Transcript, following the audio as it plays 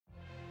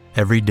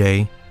Every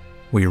day,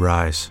 we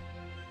rise,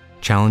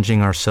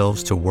 challenging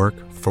ourselves to work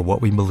for what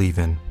we believe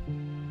in.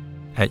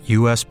 At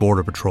U.S.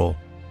 Border Patrol,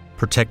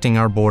 protecting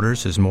our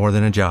borders is more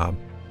than a job.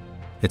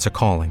 It's a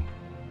calling.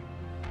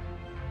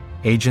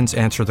 Agents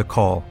answer the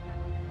call,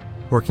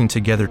 working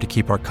together to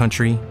keep our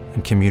country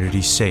and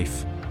communities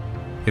safe.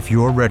 If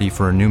you're ready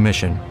for a new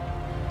mission,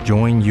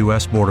 join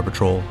U.S. Border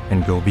Patrol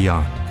and go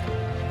beyond.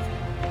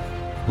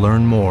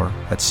 Learn more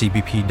at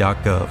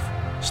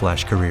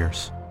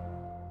cbp.gov/careers.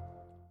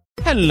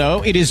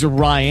 Hello, it is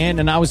Ryan,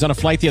 and I was on a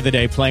flight the other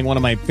day playing one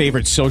of my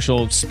favorite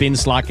social spin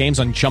slot games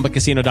on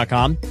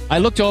ChumbaCasino.com. I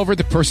looked over at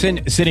the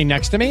person sitting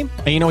next to me,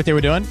 and you know what they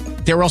were doing?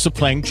 They were also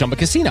playing Chumba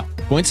Casino.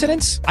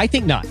 Coincidence? I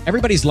think not.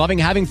 Everybody's loving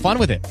having fun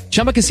with it.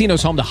 Chumba Casino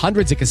is home to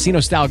hundreds of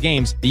casino-style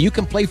games that you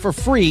can play for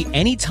free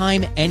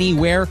anytime,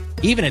 anywhere,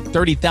 even at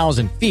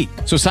 30,000 feet.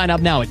 So sign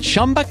up now at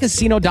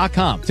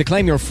ChumbaCasino.com to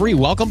claim your free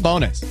welcome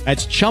bonus.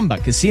 That's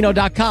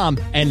ChumbaCasino.com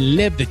and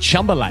live the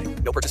Chumba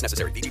life. No purchase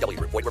necessary. VGW.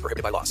 Void where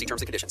prohibited by law. See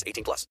terms and conditions.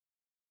 18+.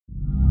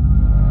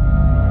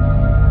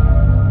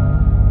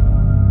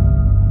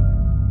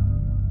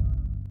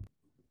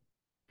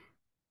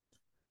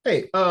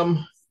 Hey,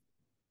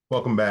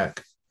 welcome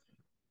back.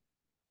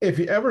 If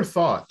you ever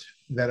thought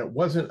that it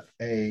wasn't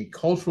a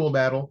cultural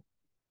battle,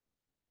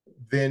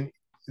 then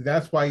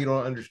that's why you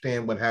don't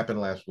understand what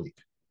happened last week.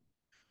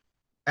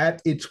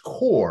 At its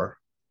core,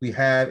 we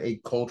had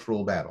a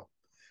cultural battle.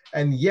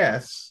 And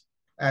yes,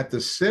 at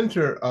the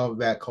center of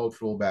that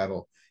cultural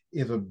battle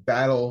is a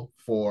battle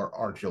for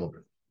our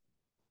children.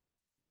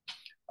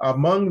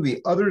 Among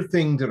the other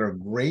things that are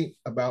great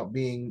about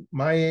being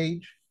my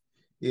age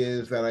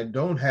is that I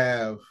don't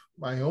have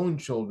my own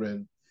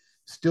children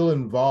still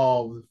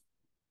involved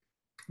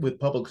with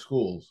public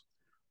schools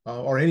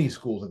or any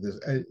schools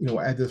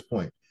at this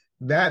point.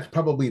 That's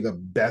probably the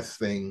best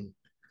thing,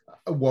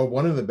 well,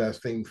 one of the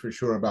best things for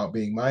sure about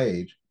being my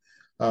age,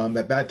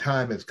 that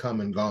time has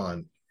come and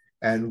gone,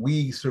 and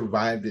we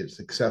survived it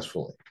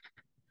successfully.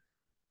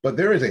 But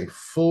there is a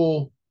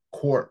full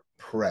court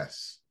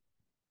press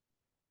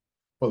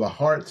for the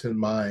hearts and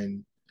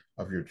mind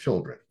of your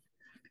children.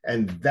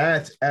 And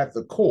that's at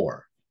the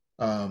core.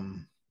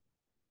 If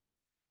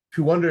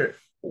you wonder,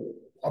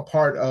 a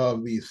part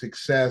of the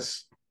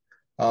success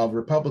of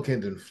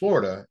Republicans in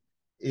Florida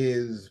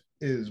is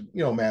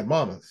Mad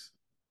Mamas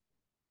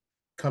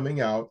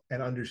coming out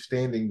and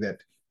understanding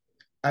that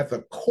at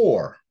the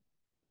core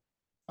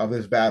of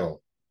this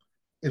battle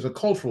is a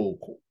cultural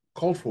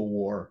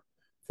war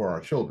for our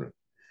children.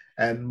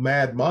 And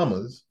Mad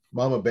Mamas,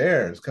 Mama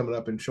Bears, coming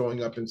up and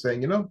showing up and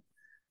saying,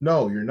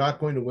 no, you're not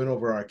going to win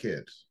over our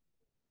kids.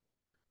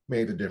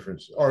 Made the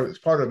difference, or it's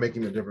part of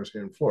making the difference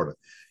here in Florida.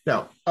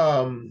 Now,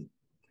 and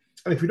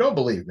if you don't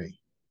believe me,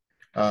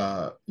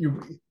 your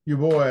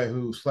boy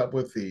who slept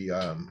with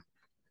the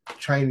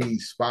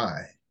Chinese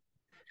spy,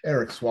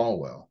 Eric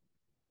Swalwell.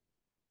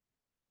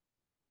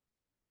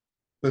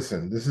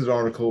 Listen, this is an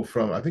article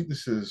from, I think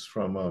this is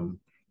from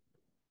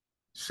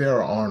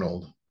Sarah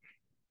Arnold.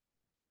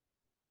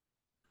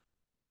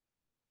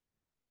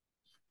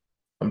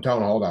 From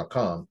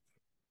townhall.com.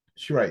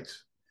 She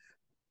writes,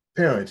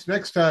 parents,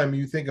 next time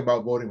you think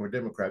about voting for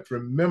Democrats,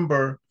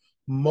 remember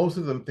most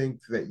of them think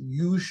that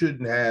you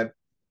shouldn't have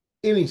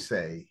any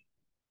say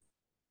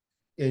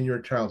in your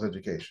child's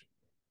education.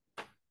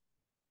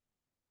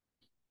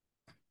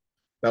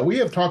 Now, we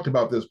have talked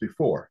about this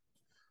before.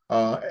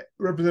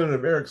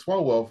 Representative Eric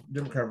Swalwell,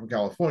 Democrat from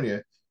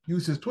California,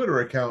 used his Twitter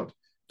account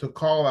to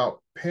call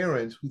out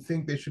parents who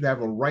think they should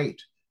have a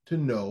right to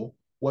know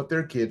what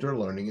their kids are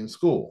learning in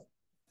school,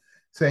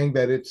 saying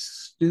that it's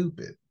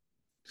stupid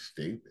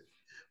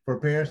for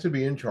parents to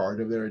be in charge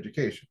of their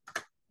education.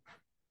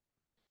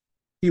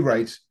 He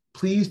writes,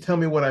 please tell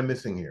me what I'm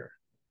missing here.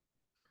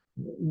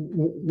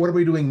 What are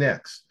we doing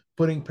next?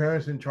 Putting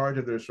parents in charge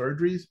of their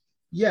surgeries?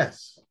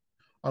 Yes.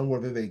 On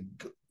whether they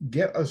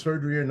get a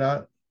surgery or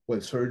not, what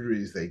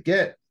surgeries they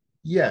get?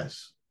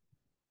 Yes.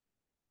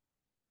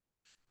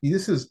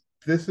 This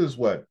is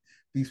what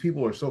these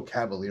people are so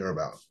cavalier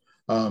about.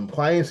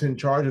 Clients in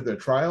charge of their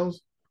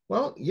trials?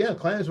 Well, yeah,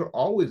 clients are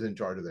always in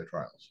charge of their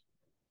trials.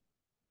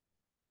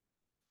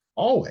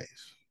 Always.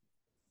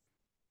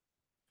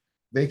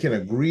 They can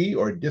agree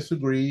or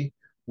disagree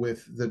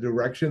with the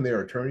direction their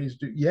attorneys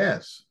do.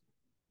 Yes.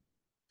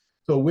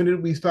 So when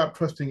did we stop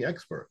trusting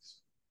experts?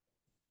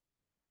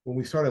 When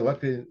we started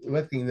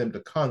electing them to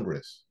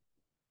Congress,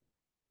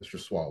 Mr.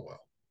 Swalwell.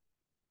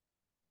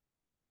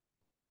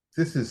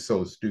 This is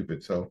so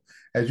stupid. So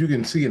as you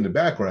can see in the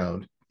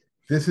background,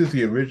 this is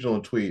the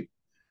original tweet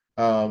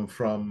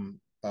from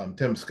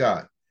Tim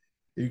Scott.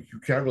 You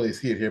can't really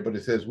see it here, but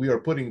it says, we are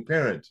putting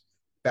parents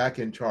back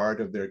in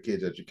charge of their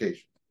kids'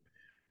 education.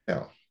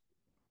 Now,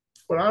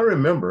 what I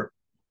remember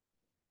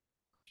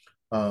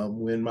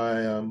when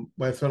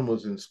my son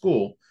was in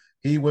school,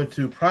 he went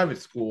to private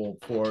school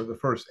for the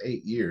first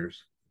 8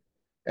 years.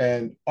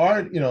 And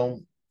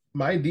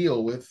my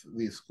deal with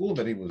the school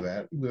that he was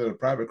at a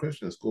private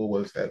Christian school,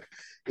 was that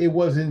it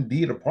was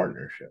indeed a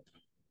partnership.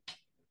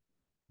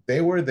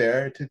 They were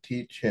there to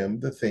teach him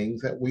the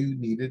things that we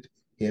needed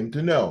him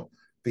to know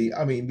the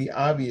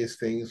obvious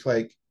things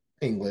like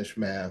English,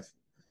 math,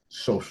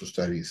 social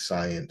studies,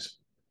 science,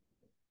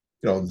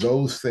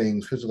 those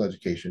things, physical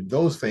education,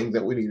 those things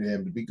that we needed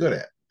him to be good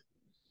at.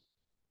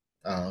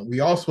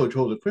 We also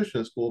chose a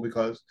Christian school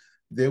because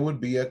there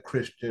would be a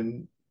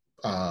Christian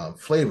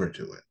flavor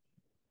to it,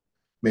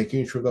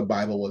 making sure the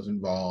Bible was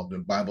involved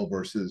and Bible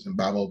verses and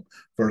Bible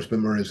verse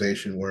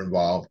memorization were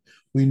involved.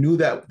 We knew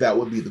that that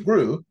would be the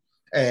groove,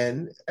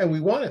 and we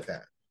wanted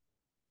that,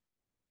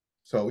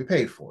 so we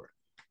paid for it.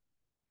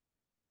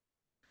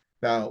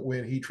 Now,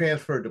 when he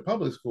transferred to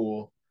public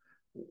school,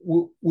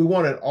 we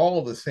wanted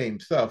all the same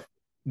stuff,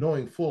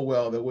 knowing full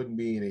well there wouldn't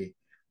be any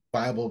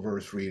Bible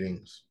verse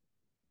readings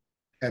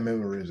and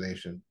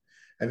memorization,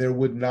 and there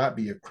would not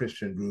be a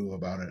Christian groove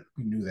about it.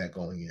 We knew that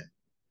going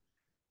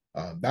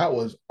in. That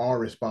was our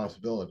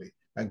responsibility.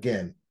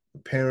 Again, the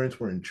parents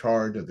were in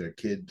charge of their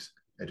kids'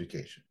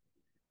 education.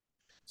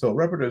 So,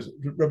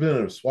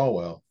 Representative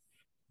Swalwell,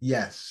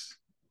 yes,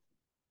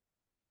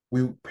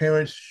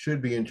 parents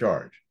should be in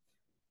charge.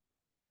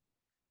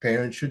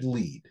 Parents should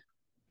lead.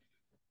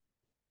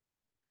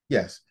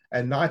 Yes,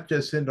 and not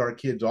just send our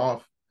kids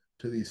off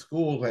to these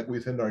schools like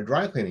we send our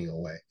dry cleaning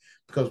away.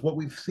 Because what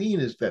we've seen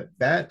is that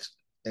that's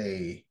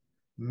a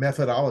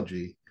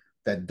methodology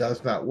that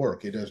does not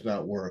work. It does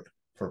not work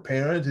for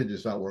parents. It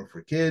does not work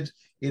for kids.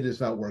 It does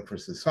not work for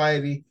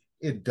society.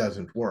 It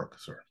doesn't work,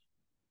 sir.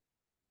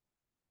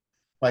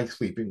 Like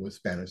sleeping with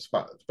Spanish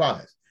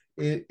spies.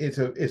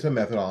 It's a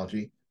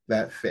methodology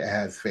that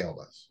has failed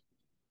us,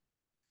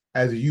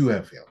 as you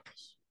have failed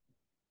us.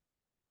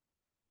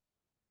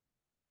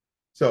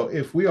 So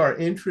if we are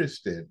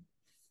interested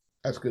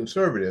as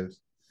conservatives,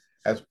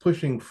 as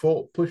pushing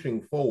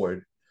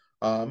forward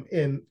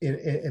in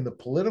the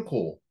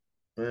political,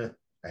 I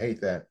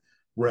hate that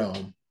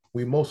realm,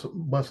 we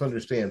must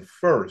understand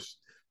first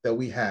that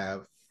we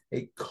have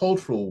a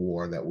cultural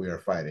war that we are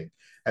fighting,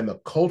 and the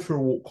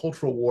cultural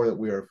war that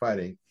we are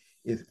fighting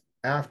is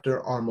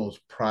after our most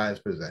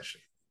prized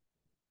possession,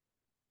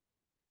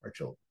 our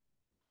children.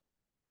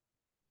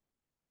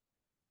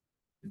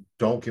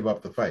 Don't give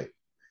up the fight.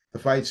 The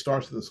fight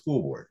starts at the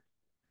school board.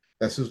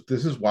 This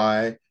is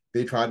why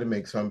they tried to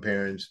make some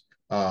parents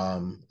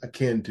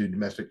akin to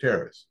domestic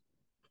terrorists,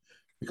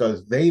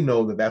 because they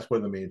know that that's where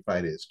the main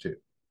fight is too.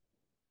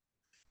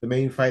 The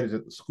main fight is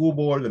at the school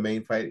board. The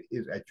main fight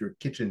is at your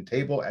kitchen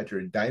table, at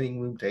your dining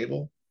room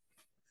table,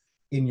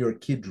 in your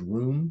kid's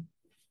room.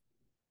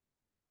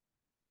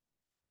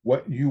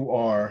 What you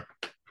are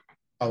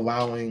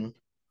allowing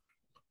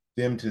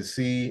them to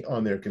see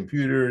on their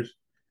computers,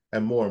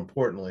 and more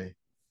importantly,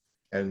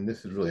 and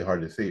this is really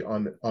hard to see,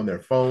 on their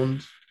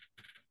phones,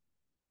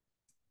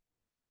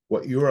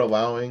 what you're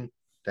allowing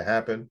to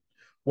happen,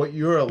 what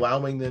you're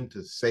allowing them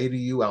to say to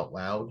you out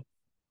loud.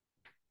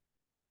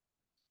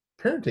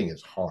 Parenting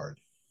is hard,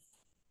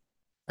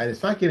 and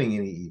it's not getting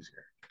any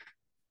easier.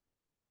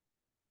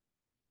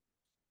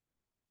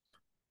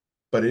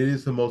 But it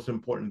is the most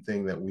important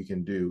thing that we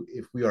can do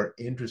if we are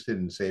interested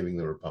in saving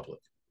the republic.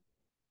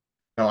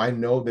 Now, I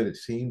know that it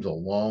seems a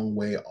long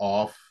way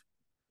off,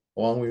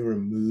 a long way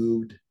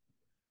removed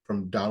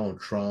from Donald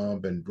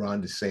Trump and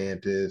Ron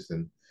DeSantis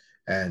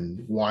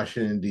and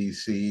Washington,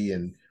 D.C.,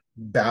 and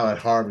ballot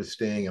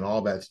harvesting and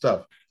all that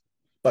stuff.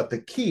 But the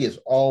key has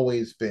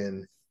always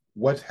been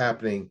what's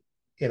happening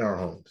in our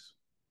homes.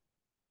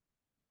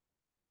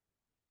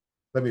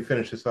 Let me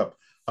finish this up.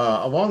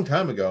 A long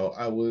time ago,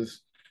 I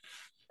was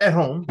at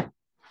home.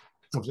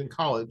 I was in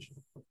college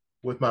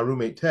with my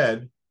roommate,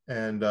 Ted,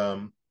 and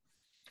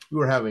we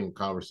were having a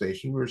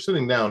conversation. We were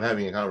sitting down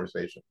having a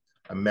conversation.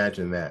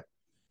 Imagine that.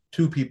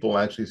 Two people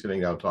actually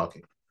sitting down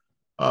talking.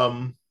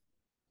 And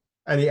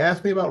he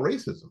asked me about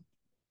racism.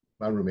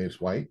 My roommate's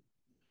white,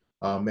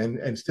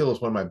 and still is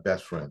one of my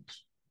best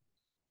friends.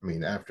 I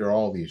mean, after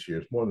all these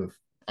years, more than,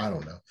 I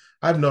don't know.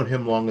 I've known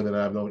him longer than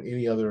I've known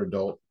any other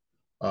adult.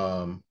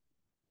 I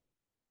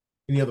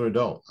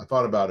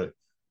thought about it.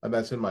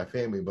 That's in my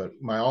family, but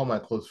all my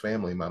close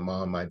family, my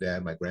mom, my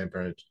dad, my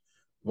grandparents,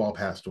 have all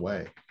passed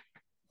away.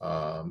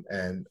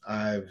 And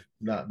I've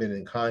not been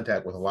in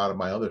contact with a lot of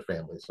my other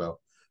family. So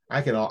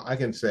I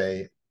can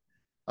say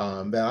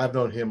that I've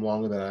known him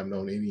longer than I've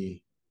known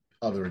any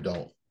other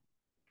adult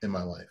in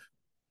my life.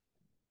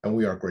 And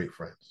we are great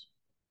friends.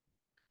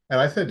 And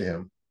I said to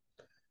him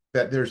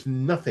that there's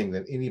nothing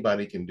that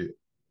anybody can do.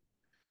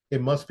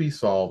 It must be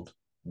solved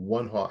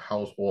one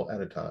household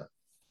at a time,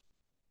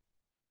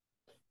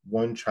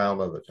 one child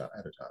at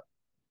a time.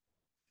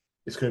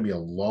 It's going to be a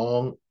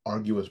long,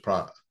 arduous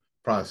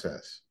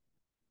process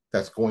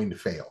that's going to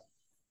fail,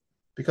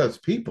 because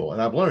people,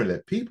 and I've learned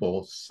that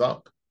people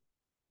suck.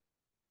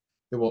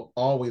 There will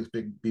always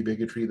be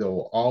bigotry. There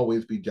will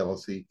always be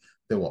jealousy.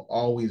 There will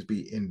always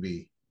be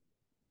envy.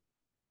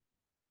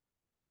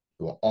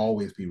 There will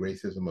always be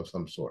racism of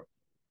some sort.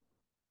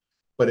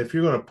 But if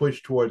you're going to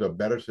push towards a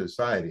better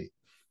society,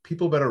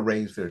 people better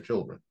raise their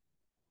children.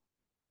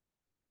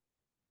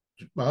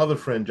 my other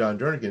friend, John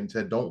Jernigan,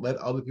 said, don't let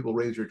other people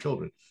raise your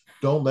children.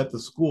 Don't let the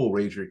school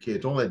raise your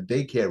kids. Don't let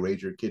daycare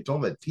raise your kids.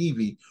 Don't let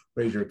TV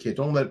raise your kids.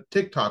 Don't let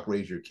TikTok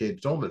raise your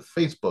kids. Don't let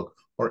Facebook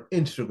or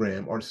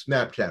Instagram or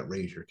Snapchat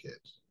raise your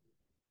kids.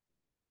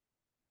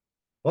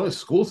 Don't let the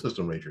school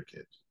system raise your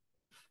kids.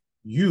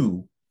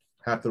 You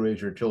have to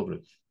raise your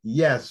children.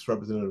 Yes,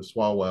 Representative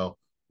Swalwell,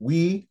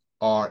 we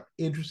are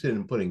interested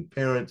in putting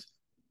parents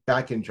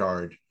back in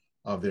charge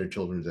of their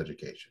children's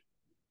education.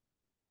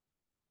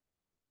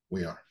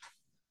 We are.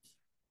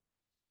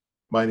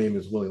 My name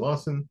is Willie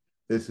Lawson.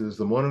 This is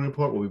the Morning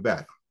Report. We'll be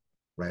back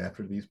right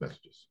after these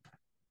messages.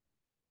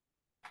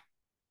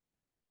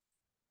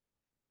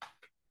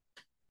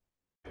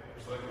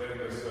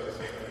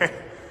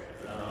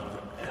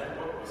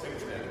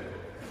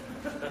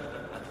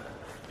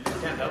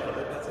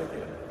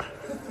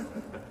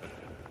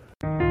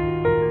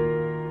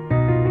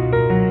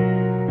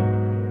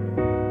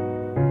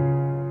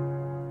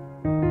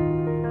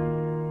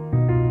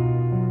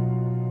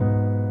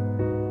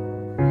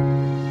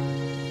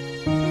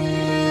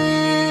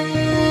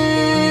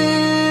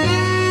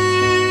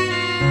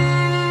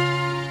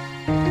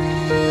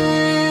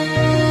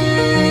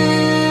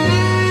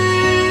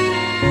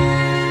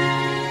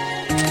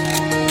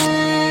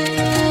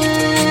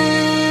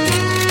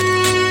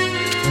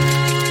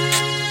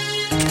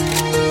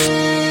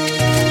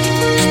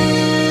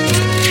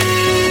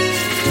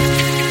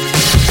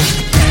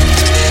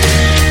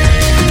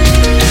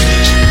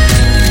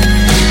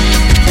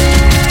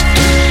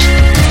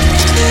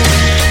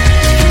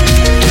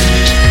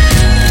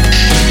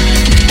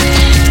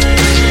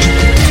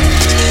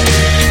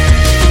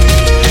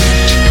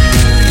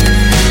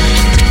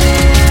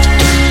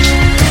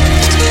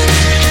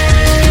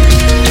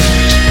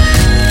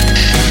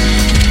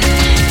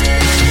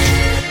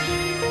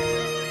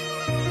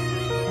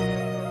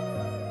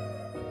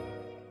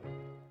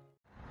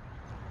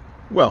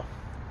 Well,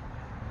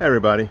 hey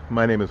everybody,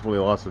 my name is Willie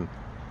Lawson,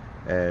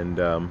 and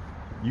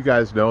you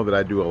guys know that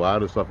I do a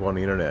lot of stuff on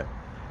the internet,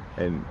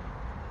 and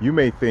you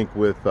may think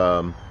with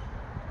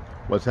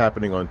what's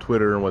happening on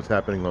Twitter and what's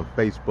happening on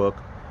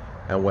Facebook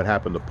and what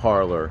happened to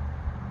Parler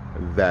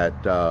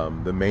that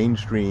the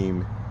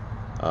mainstream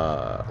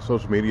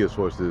social media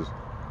sources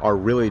are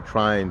really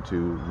trying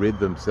to rid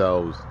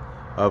themselves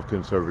of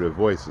conservative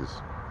voices,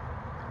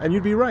 and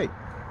you'd be right,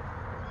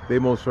 they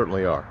most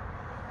certainly are.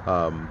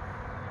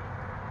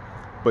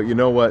 But you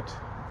know what?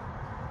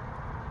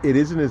 It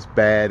isn't as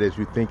bad as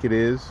you think it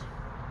is.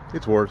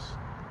 It's worse.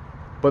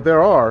 But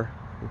there are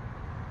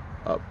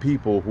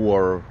people who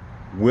are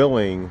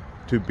willing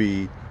to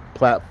be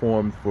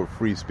platformed for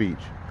free speech.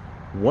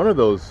 One of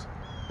those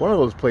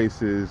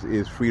places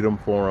is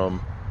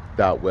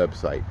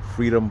freedomforum.website.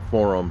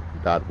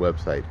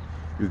 Freedomforum.website.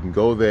 You can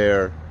go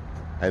there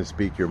and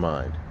speak your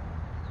mind.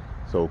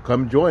 So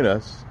come join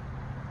us.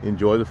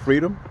 Enjoy the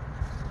freedom.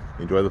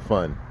 Enjoy the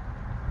fun.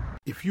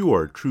 If you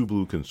are a true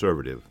blue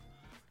conservative,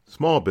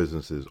 small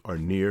businesses are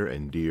near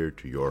and dear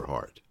to your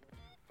heart.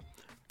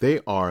 They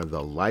are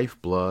the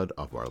lifeblood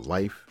of our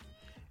life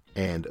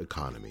and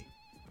economy.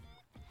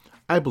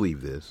 I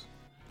believe this,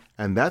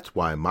 and that's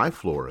why my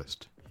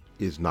florist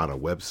is not a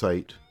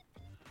website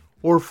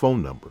or a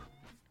phone number.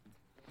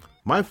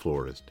 My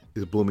florist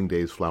is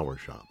Bloomingdale's Flower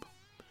Shop,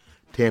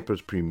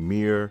 Tampa's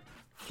premier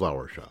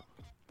flower shop.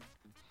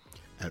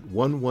 At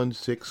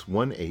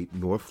 11618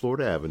 North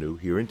Florida Avenue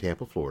here in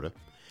Tampa, Florida,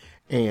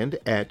 and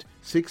at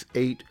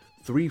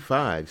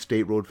 6835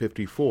 State Road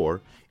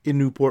 54 in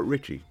Newport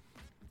Richey.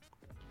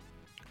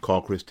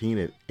 Call Christine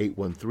at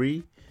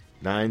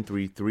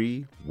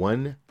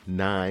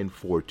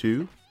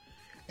 813-933-1942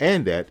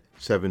 and at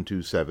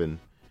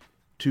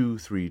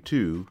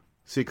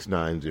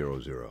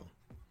 727-232-6900.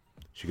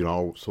 She can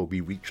also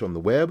be reached on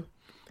the web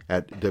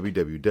at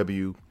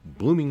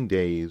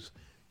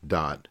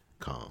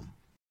www.bloomingdays.com.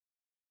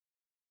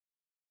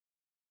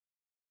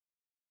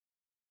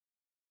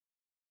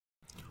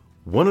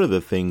 One of the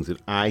things that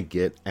I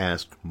get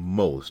asked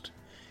most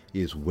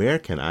is where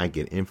can I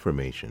get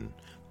information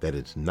that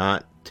is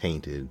not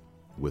tainted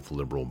with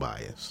liberal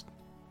bias,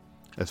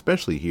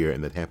 especially here in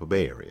the Tampa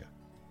Bay area.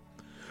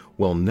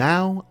 Well,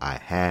 now I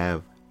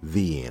have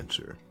the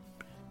answer.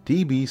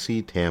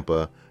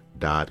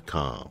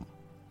 tbctampa.com,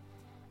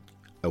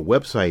 a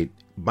website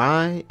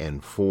by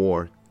and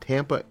for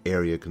Tampa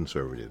area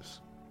conservatives.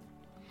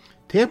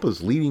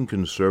 Tampa's leading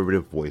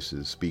conservative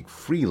voices speak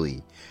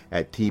freely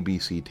at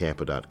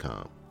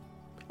tbctampa.com.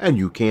 And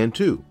you can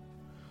too.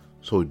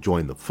 So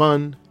join the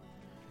fun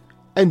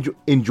and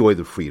enjoy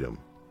the freedom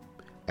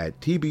at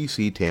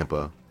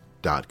tbctampa.com.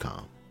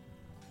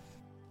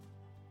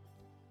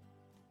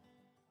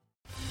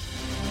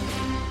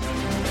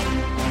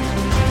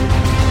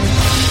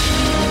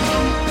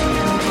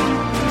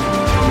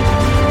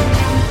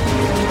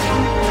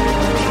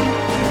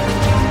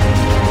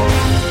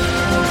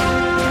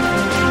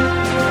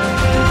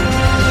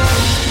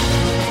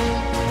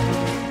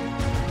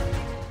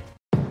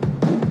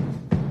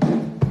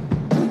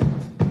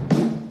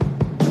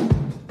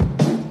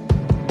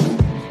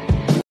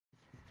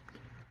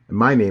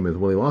 My name is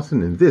Willie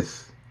Lawson, and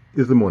this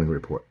is the Morning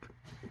Report.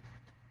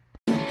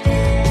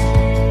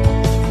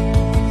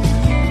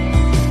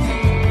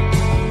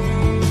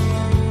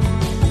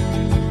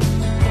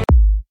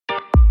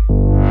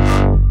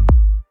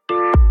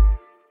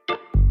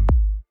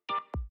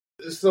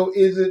 So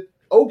is it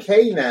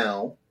okay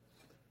now,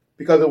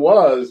 because it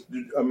was,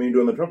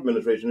 during the Trump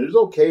administration, it is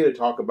okay to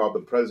talk about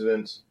the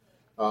president's...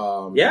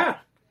 yeah.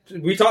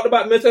 We talked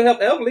about mental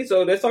health elderly,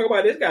 so let's talk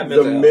about this guy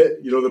mental health.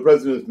 The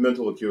president's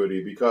mental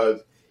acuity,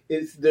 because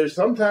there's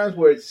sometimes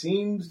where it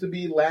seems to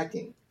be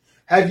lacking.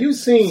 Have you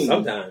seen...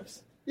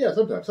 Sometimes. Yeah,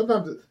 sometimes.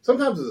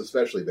 Sometimes it's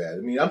especially bad.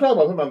 I'm talking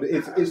about sometimes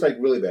it's like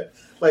really bad.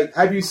 Like,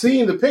 have you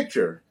seen the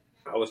picture?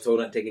 I was told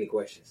not to take any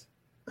questions.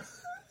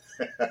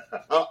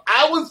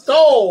 I was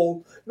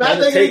told not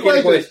to take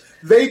any questions.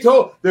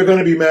 They're going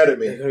to be mad at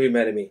me. They're going to be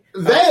mad at me.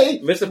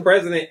 Mr.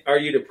 President, are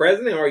you the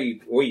president or are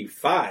you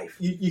five?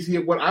 You see,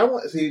 what I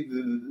want... See,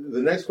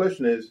 the next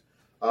question is...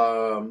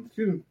 excuse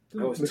me,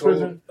 I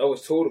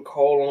was told to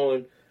call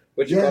on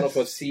what you call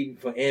for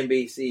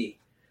NBC.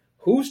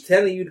 Who's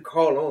telling you to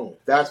call on?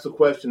 That's the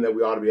question that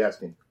we ought to be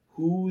asking.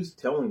 Who's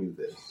telling you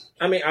this?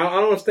 I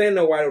don't understand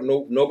why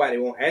nobody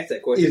won't ask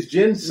that question. Is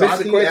Jen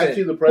Psaki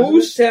actually the president?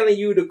 Who's telling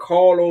you to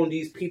call on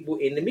these people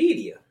in the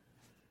media?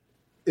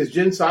 Is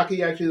Jen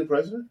Psaki actually the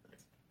president?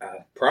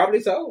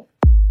 Probably so.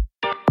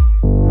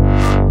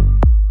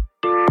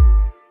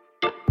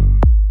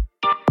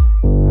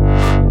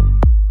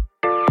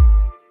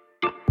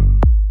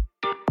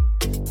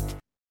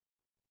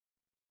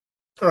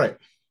 All right.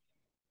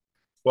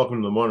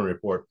 Welcome to the Morning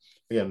Report.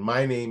 Again,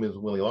 my name is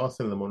Willie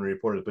Lawson, and the Morning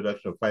Report is a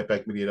production of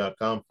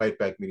FightBackMedia.com,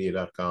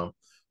 FightBackMedia.com,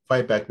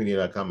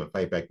 FightBackMedia.com, and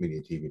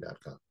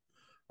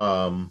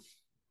FightBackMediaTV.com.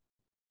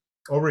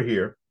 Over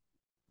here,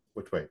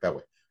 which way? That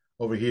way.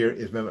 Over here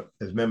is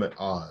Mehmet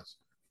Oz,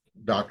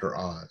 Dr.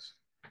 Oz.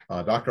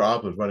 Dr.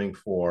 Oz was running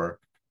for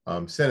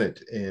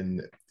Senate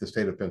in the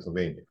state of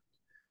Pennsylvania.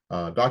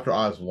 Dr.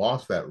 Oz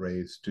lost that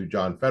race to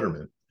John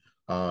Fetterman,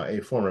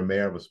 a former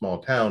mayor of a small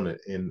town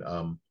in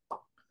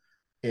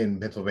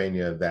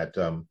Pennsylvania that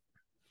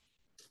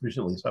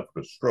recently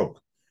suffered a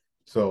stroke.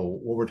 So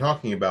what we're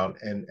talking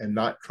about, and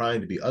not trying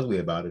to be ugly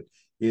about it,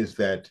 is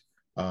that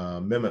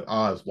Mehmet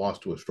Oz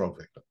lost to a stroke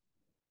victim.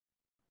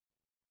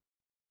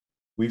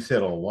 We've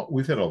said a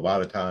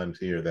lot of times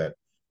here that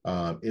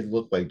it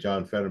looked like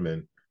John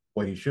Fetterman,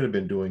 what he should have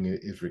been doing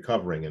is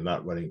recovering and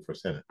not running for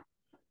Senate.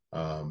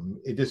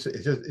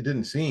 It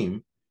didn't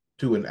seem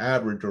to an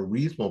average or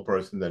reasonable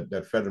person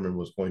that Fetterman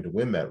was going to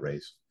win that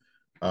race,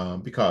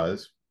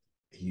 because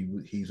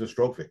he's a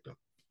stroke victim.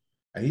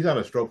 And he's not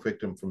a stroke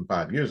victim from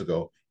 5 years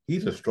ago.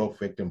 He's a stroke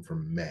victim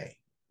from May.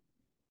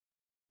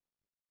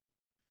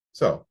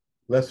 So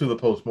let's do the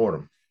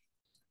postmortem.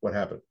 What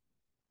happened?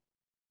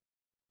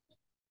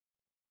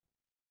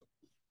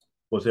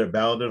 Was there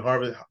ballot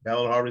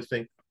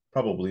harvesting?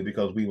 Probably,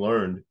 because we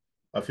learned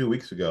a few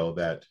weeks ago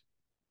that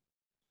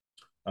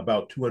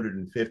about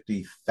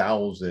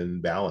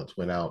 250,000 ballots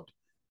went out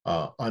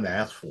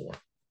unasked for,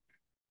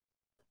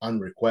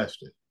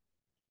 unrequested,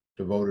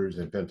 to voters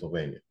in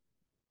Pennsylvania.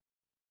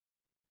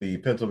 The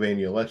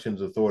Pennsylvania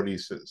Elections Authority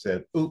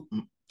said, "Oop,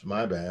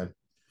 my bad,"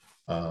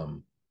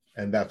 and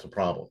that's a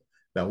problem.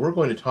 Now we're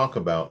going to talk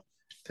about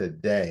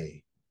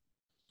today,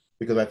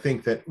 because I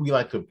think that we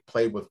like to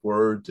play with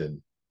words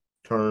and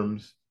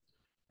terms,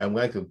 and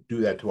we like to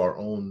do that to our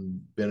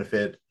own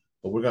benefit.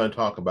 But we're going to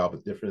talk about the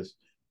difference,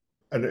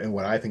 and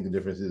what I think the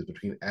difference is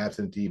between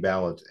absentee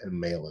ballots and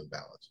mail-in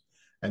ballots,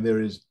 and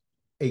there is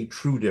a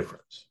true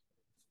difference.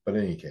 But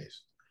in any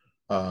case,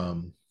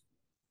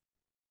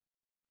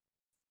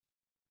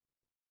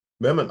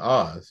 Mehmet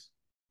Oz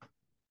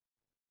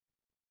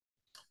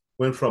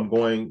went from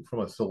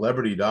a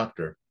celebrity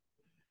doctor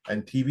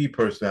and TV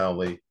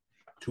personality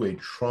to a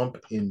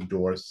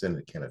Trump-endorsed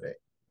Senate candidate.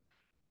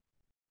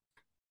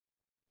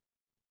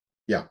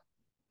 Yeah.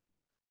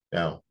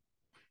 Now,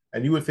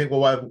 and you would think,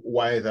 well,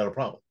 why is that a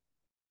problem?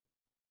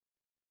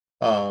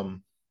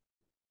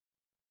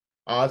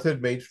 Oz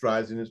had made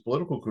strides in his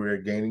political career,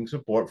 gaining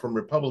support from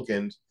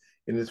Republicans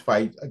in his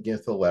fight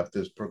against the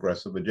leftist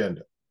progressive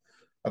agenda.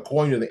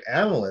 According to the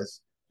analysts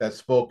that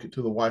spoke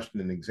to the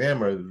Washington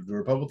Examiner, the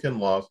Republican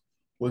loss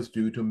was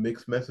due to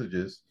mixed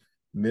messages,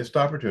 missed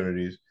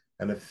opportunities,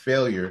 and a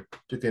failure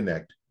to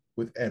connect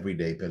with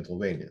everyday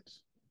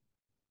Pennsylvanians.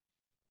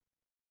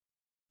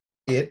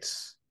 You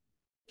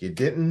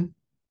didn't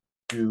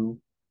do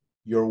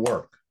your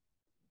work.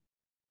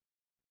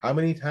 How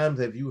many times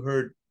have you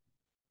heard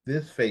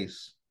this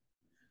face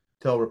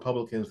tell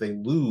Republicans they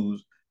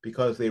lose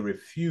because they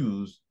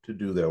refuse to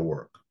do their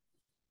work?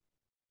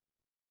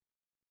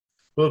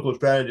 Political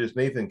strategist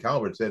Nathan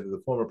Calvert said that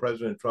the former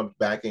President Trump's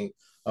backing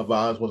of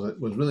Oz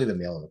was really the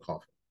nail in the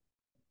coffin,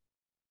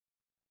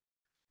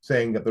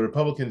 saying that the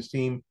Republicans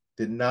team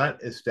did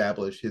not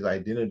establish his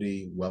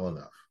identity well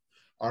enough,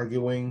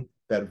 arguing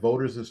that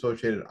voters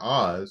associated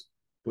Oz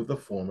with the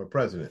former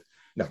president.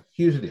 Now,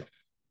 here's the deal.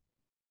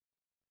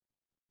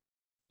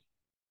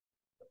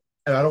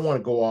 And I don't want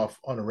to go off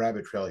on a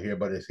rabbit trail here,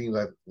 but it seems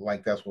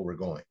like that's where we're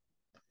going.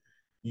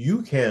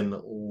 You can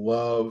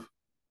love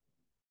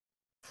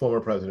former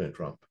President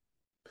Trump.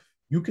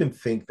 You can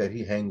think that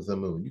he hangs the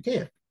moon. You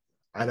can.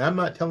 And I'm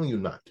not telling you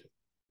not to.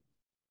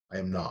 I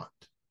am not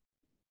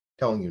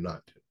telling you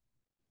not to.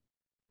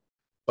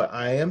 But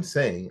I am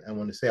saying, I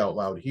want to say out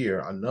loud here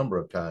a number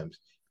of times,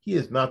 he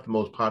is not the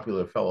most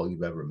popular fellow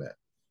you've ever met.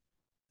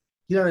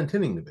 He's not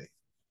intending to be.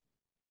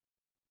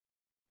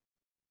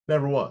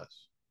 Never was.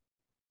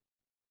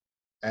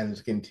 And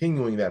is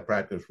continuing that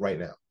practice right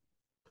now,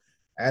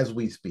 as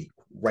we speak,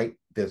 right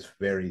this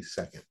very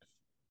second.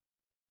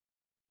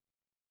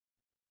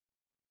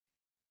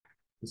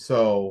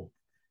 So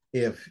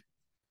if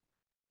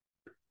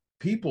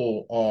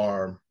people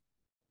are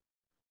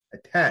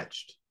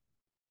attached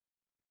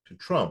to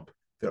Trump,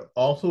 they're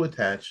also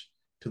attached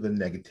to the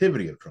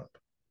negativity of Trump.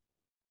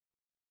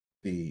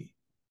 The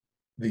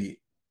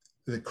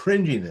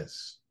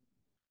cringiness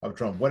of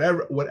Trump,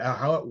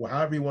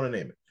 however you want to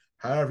name it,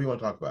 however you want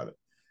to talk about it,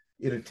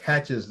 it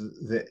attaches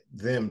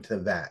them to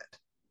that.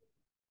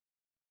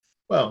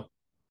 Well,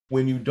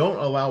 when you don't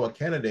allow a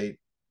candidate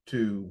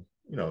to,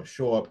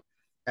 show up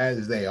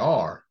as they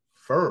are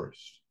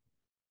first,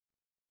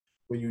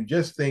 when you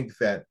just think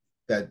that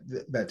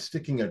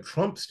sticking a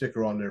Trump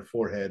sticker on their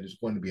forehead is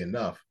going to be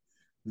enough,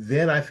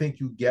 then I think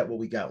you get what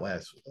we got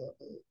last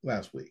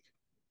week.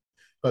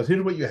 Because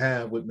here's what you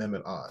have with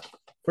Mehmet Oz.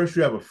 First,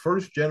 you have a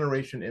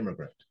first-generation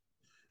immigrant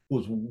who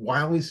was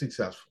wildly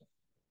successful.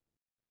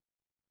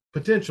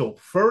 Potential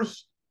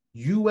first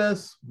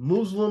U.S.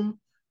 Muslim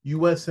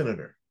U.S.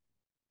 senator.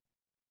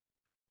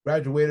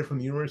 Graduated from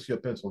the University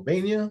of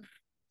Pennsylvania,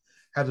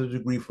 has a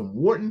degree from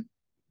Wharton.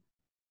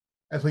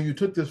 And so you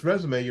took this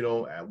resume,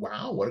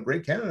 wow, what a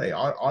great candidate,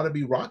 ought to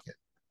be rocking.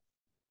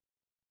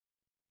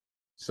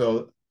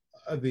 So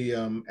the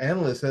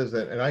analyst says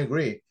that, and I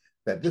agree,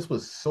 that this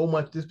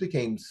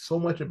became so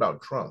much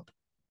about Trump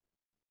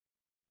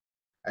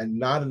and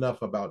not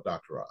enough about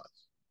Dr.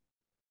 Oz.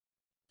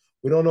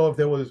 We don't know if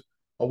there was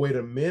a way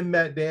to mend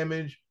that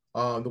damage,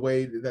 the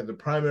way that the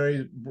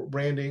primary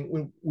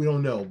branding, we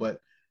don't know. But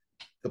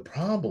the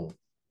problem,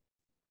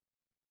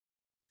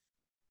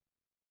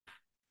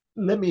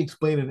 let me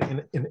explain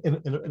it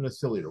in a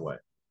sillier way.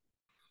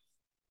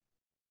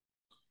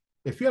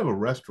 If you have a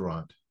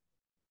restaurant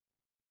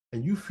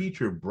and you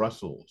feature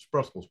Brussels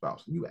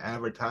sprouts, and you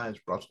advertise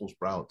Brussels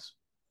sprouts,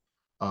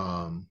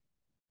 for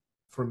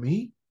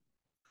me,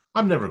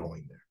 I'm never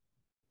going there.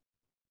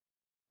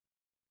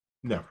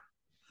 Never.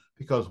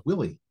 Because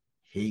Willie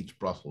hates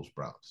Brussels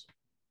sprouts.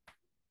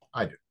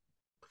 I do.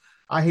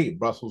 I hate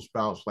Brussels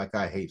sprouts like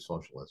I hate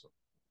socialism.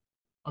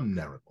 I'm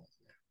never going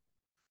there.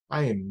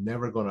 I am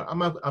never going to, I'm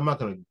not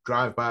going to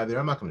drive by there.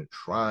 I'm not going to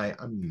try.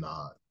 I'm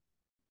not.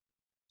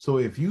 So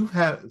if you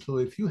have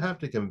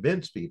to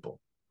convince people,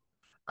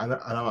 and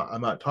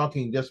I'm not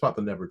talking just about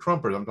the never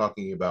Trumpers, I'm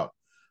talking about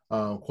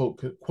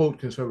quote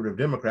conservative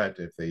Democrats,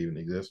 if they even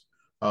exist,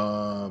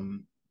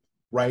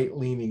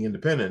 right-leaning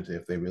independents,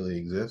 if they really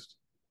exist.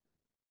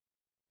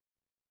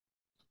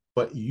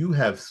 But you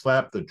have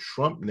slapped the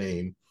Trump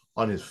name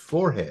on his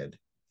forehead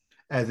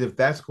as if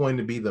that's going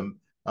to be the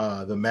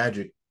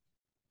magic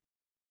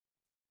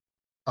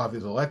of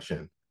his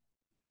election.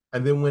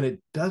 And then when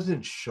it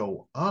doesn't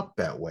show up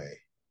that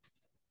way,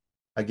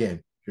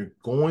 again, you're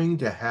going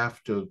to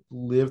have to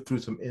live through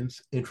some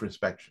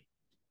introspection.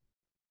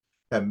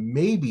 That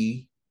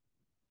maybe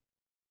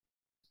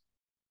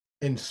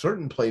in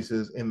certain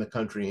places in the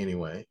country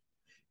anyway,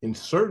 in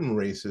certain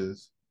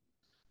races,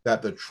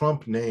 that the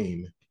Trump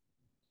name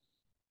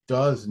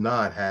does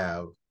not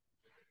have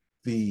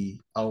the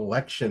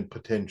election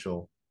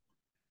potential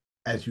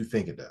as you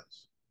think it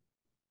does.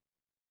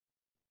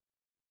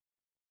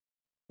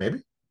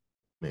 Maybe.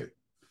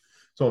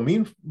 So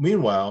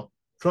meanwhile,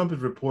 Trump is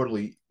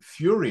reportedly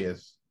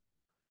furious.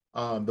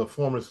 The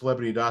former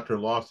celebrity doctor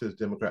lost his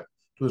Democrat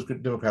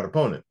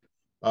opponent,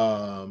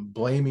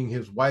 blaming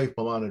his wife,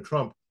 Melania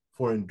Trump,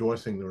 for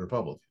endorsing the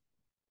Republican.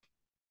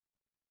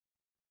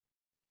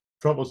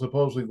 Trump was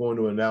supposedly going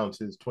to announce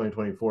his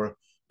 2024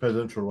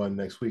 presidential run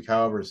next week.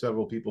 However,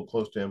 several people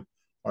close to him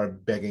are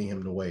begging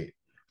him to wait.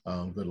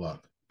 Good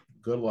luck.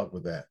 Good luck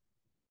with that.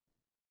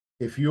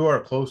 If you are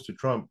close to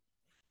Trump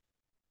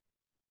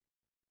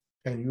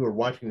and you are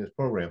watching this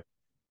program,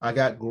 I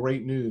got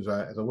great news.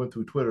 As I went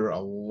through Twitter, a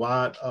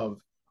lot of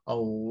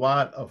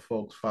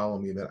folks follow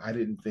me that I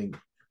didn't think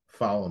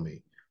follow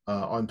me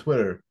on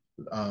Twitter.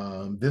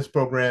 This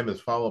program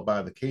is followed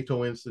by the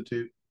Cato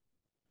Institute,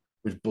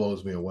 which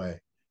blows me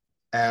away.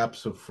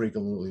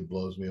 Absolutely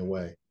blows me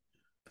away.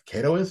 The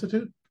Cato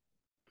Institute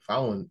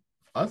following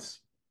us,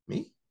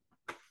 me,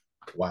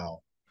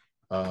 wow,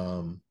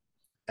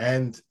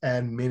 and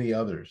many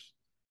others.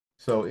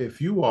 So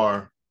if you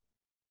are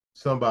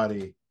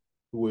somebody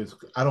who is,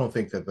 I don't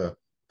think that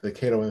the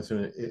Cato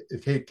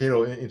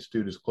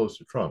Institute is close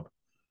to Trump,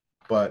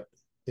 but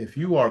if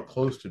you are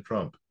close to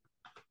Trump,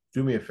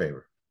 do me a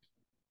favor.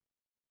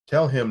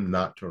 Tell him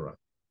not to run.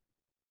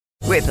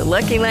 With the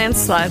Lucky Land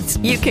Slots,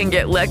 you can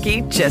get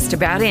lucky just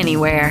about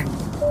anywhere.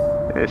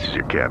 This is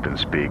your captain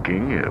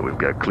speaking. We've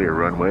got clear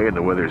runway and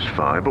the weather's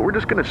fine, but we're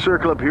just going to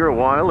circle up here a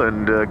while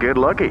and get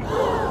lucky.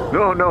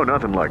 No,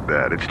 nothing like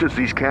that. It's just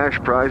these cash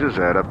prizes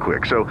add up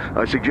quick. So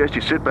I suggest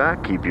you sit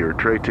back, keep your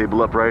tray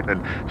table upright,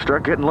 and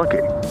start getting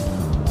lucky.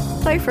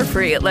 Play for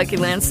free at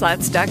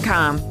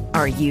LuckyLandSlots.com.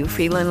 Are you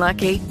feeling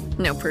lucky?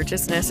 No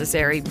purchase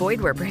necessary.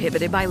 Void where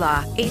prohibited by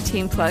law.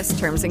 18+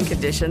 terms and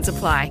conditions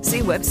apply. See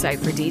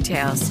website for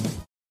details.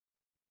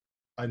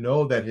 I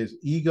know that his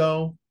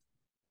ego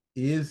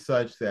is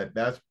such that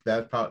that's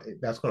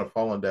going to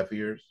fall on deaf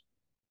ears.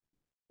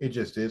 It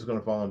just is going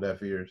to fall on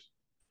deaf ears.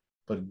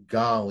 But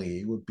golly,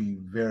 it would be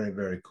very,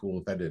 very cool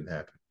if that didn't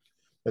happen.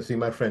 Let's see,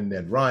 my friend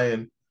Ned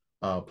Ryan,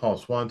 Paul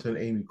Swanson,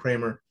 Amy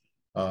Kramer,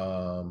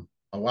 a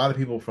lot of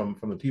people from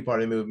the Tea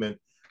Party movement,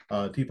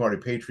 Tea Party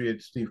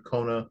Patriots, Steve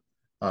Kona,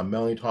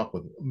 Money Talk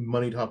with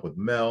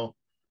Mel,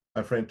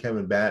 my friend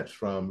Kevin Batch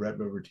from Red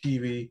River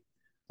TV,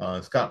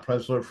 Scott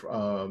Presler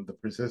from The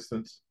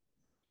Persistence.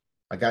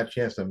 I got a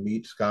chance to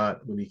meet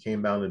Scott when he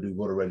came down to do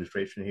voter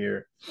registration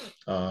here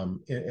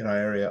in our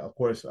area. Of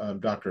course,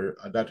 Dr.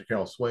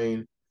 Carol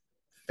Swain,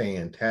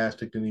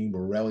 fantastic. Denise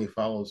Morelli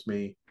follows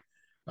me.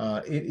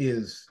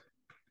 Blows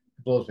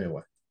me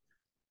away.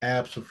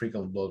 Absolutely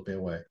blows me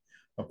away.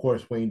 Of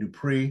course, Wayne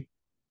Dupree.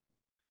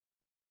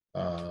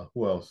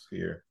 Who else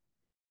here?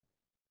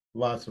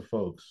 Lots of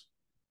folks.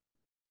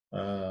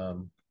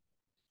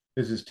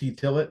 This is T.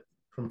 Tillett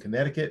from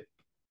Connecticut.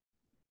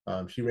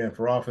 She ran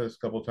for office a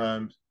couple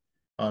times.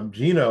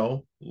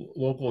 Gino,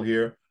 local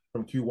here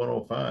from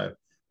Q105.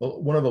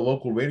 One of the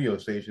local radio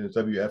stations,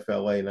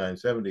 WFLA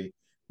 970,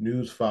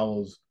 News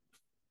follows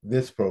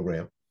this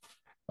program.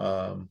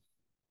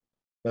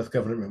 Less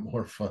government,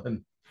 more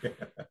fun.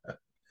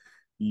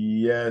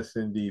 Yes,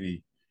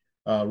 indeedy.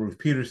 Ruth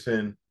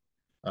Peterson.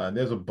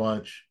 There's a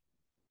bunch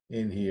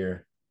in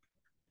here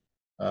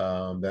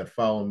that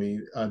follow me.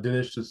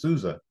 Dinesh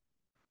D'Souza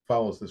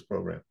follows this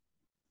program.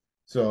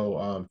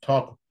 So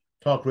Talk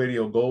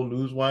Radio Gold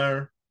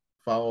Newswire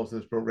follows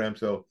this program.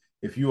 So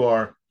if you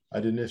are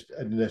a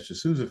Dinesh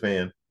D'Souza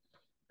fan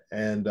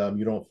and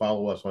you don't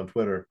follow us on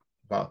Twitter,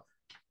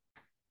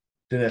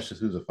 Dinesh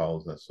D'Souza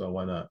follows us. So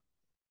why not?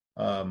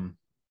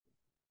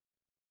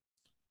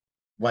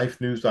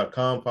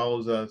 LifeNews.com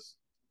follows us,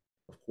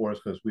 of course,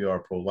 because we are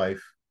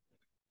pro-life.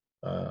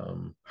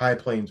 High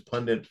Plains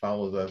Pundit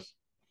follows us.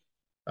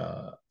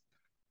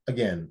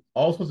 Again,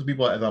 all sorts of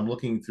people, as I'm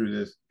looking through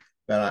this,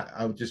 that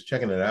I was just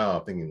checking it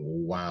out, I'm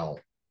thinking, wow.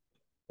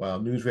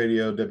 News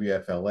Radio,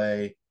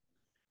 WFLA,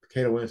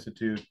 Cato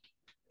Institute,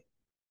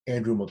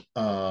 Andrew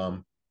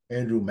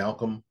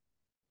Malcolm,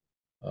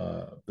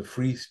 The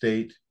Free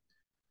State,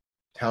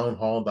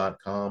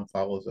 townhall.com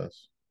follows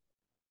us.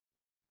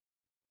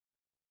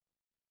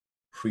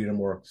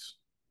 FreedomWorks,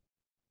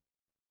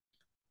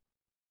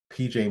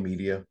 PJ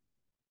Media.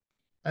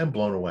 I'm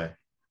blown away.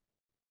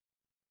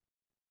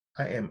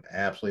 I am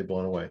absolutely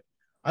blown away.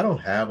 I don't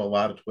have a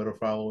lot of Twitter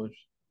followers.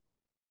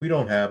 We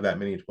don't have that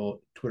many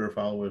Twitter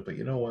followers, but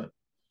you know what?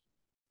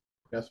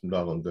 We got some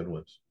doggone good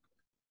ones.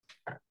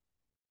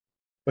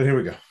 But here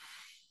we go.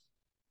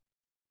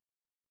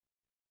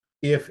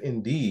 If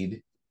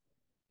indeed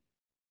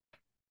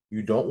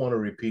you don't want to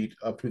repeat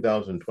of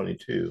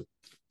 2022,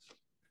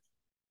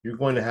 you're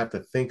going to have to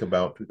think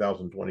about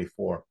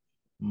 2024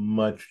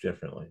 much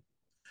differently.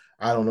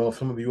 I don't know if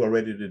some of you are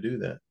ready to do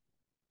that.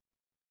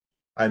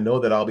 I know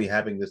that I'll be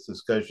having this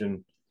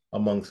discussion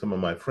among some of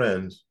my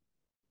friends,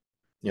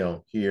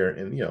 here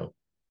in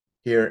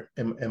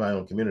my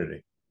own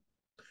community.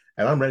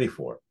 And I'm ready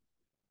for it.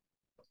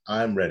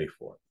 I'm ready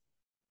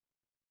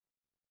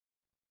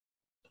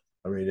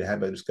to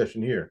have a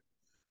discussion here.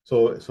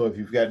 So if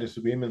you've got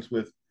disagreements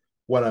with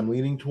what I'm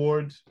leaning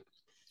towards,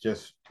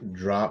 just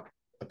drop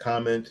a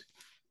comment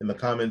in the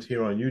comments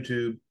here on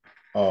YouTube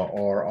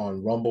or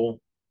on Rumble.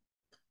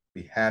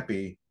 Be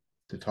happy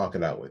to talk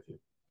it out with you.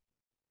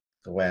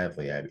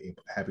 Gladly, I'd be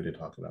happy to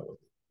talk it out with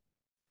you.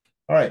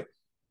 All right.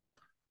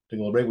 Take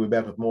a little break. We'll be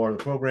back with more of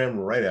the program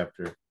right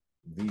after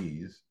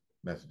these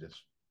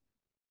messages.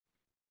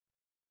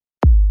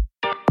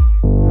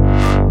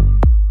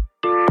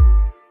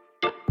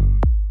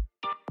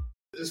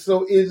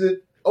 So is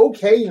it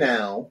okay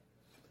now,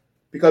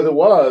 because it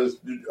was,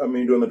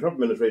 during the Trump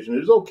administration,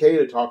 it is okay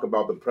to talk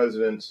about the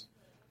president's...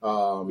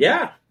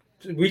 yeah.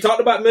 We talked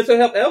about mental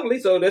health elderly,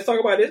 so let's talk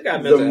about this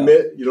guy's mental health.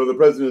 The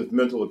president's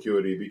mental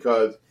acuity,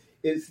 because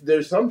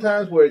there's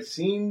sometimes where it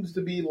seems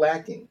to be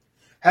lacking.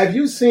 Have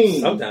you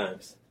seen...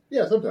 Sometimes.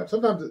 Yeah, sometimes.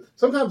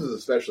 Sometimes it's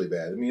especially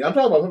bad. I'm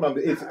talking about sometimes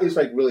it's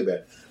like really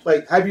bad.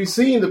 Like, have you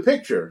seen the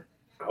picture?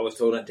 I was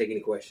told not to take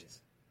any questions.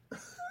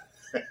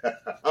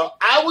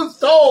 I was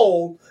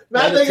told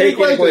not to take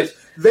any questions.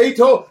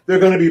 They're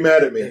going to be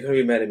mad at me. They're going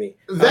to be mad at me.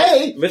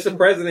 Mr.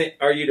 President,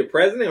 are you the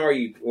president or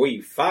were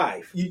you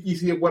five? You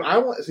see, what I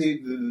want... See,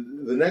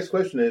 the next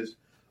question is...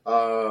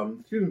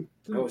 excuse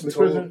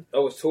me, I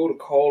was told to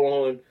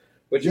call on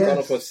what you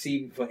call for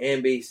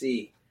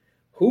NBC.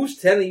 Who's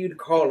telling you to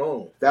call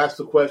on? That's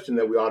the question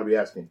that we ought to be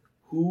asking.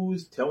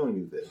 Who's telling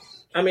you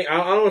this? I mean, I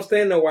don't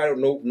understand why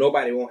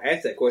nobody won't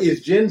ask that question.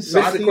 Is Jen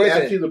Psaki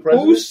actually the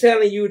president? Who's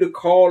telling you to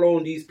call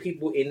on these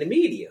people in the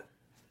media?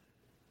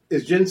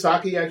 Is Jen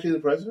Psaki actually the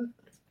president?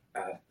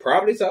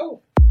 Probably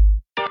so.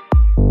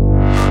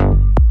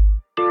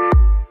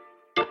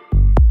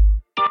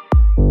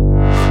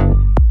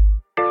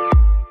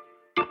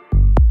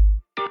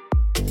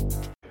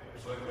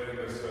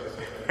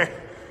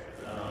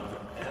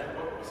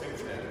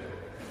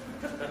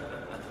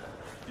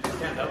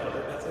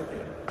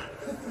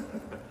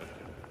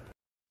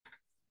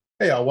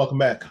 Hey, y'all, welcome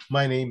back.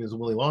 My name is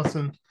Willie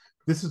Lawson.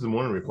 This is The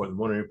Morning Report. The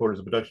Morning Report is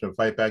a production of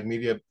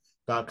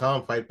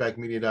FightbackMedia.com,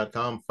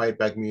 FightbackMedia.com,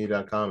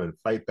 FightbackMedia.com, and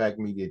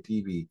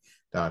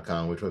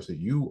FightbackMediaTV.com, which was that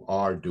you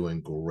are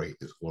doing great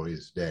this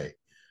glorious day.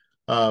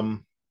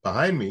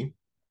 Behind me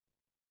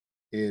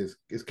is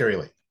Kari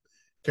Lake.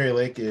 Kari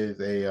Lake is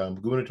a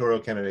gubernatorial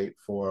candidate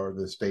for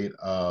the state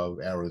of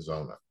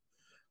Arizona.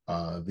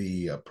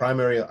 The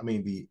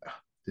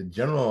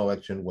general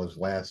election was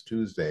last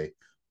Tuesday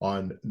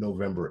on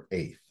November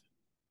 8th.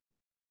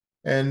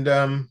 And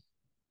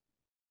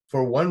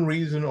for one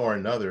reason or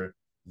another,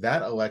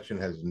 that election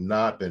has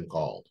not been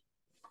called.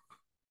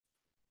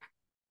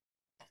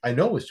 I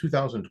know it was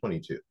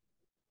 2022.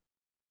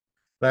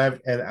 I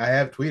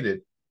have tweeted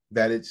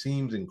that it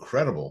seems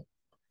incredible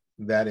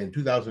that in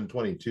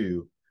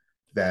 2022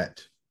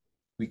 that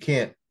we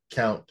can't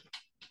count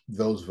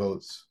those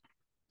votes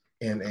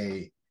in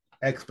a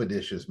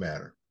expeditious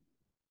manner.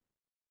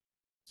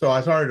 So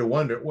I started to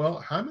wonder, well,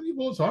 how many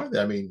votes are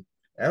there? I mean,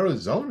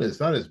 Arizona is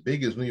not as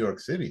big as New York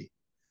City.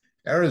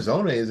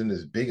 Arizona isn't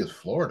as big as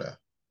Florida.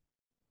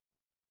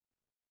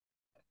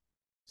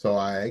 So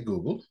I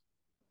Googled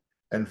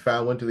and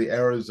went to the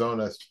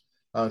Arizona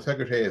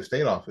Secretary of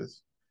State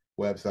office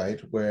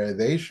website, where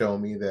they show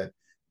me that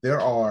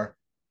there are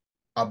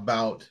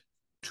about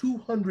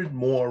 200,000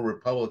 more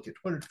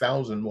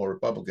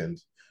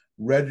Republicans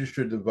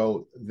registered to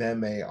vote than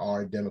they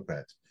are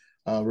Democrats.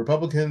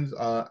 Republicans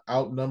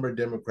outnumber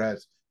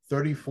Democrats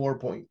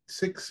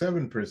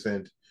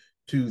 34.67%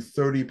 to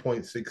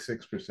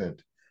 30.66%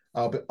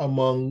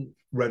 among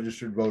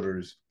registered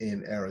voters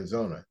in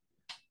Arizona,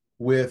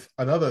 with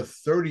another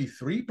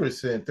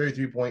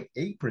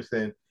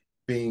 33.8%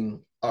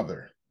 being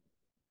other.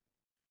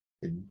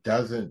 It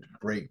doesn't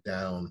break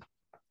down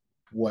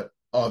what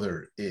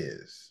other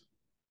is.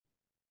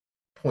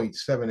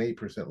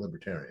 0.78%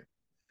 libertarian,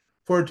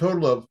 for a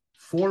total of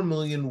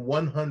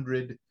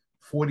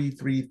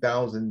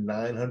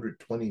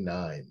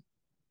 4,143,929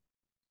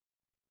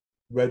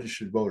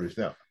 registered voters.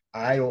 Now,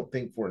 I don't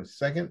think for a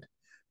second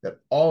that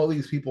all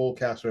these people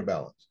cast their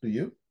ballots. Do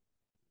you? Of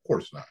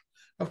course not.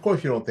 Of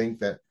course you don't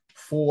think that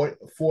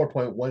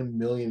 4.1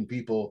 million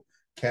people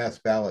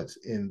cast ballots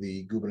in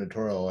the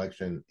gubernatorial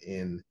election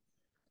in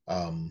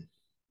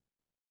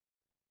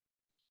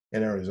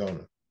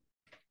Arizona.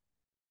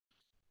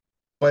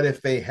 But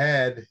if they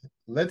had,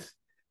 let's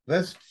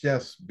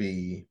just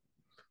be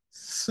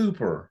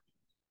super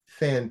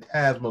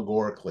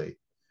phantasmagorically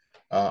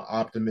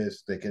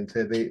optimistic and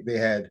say they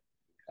had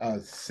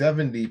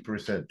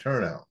 70%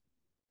 turnout.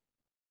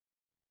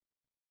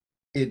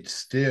 It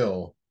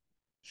still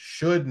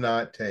should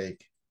not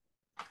take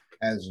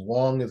as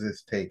long as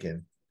it's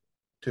taken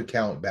to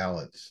count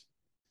ballots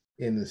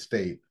in the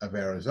state of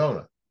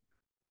Arizona.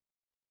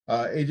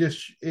 I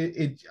just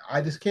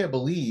can't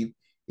believe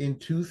in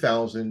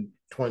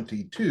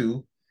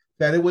 2022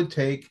 that it would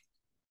take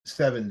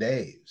 7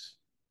 days.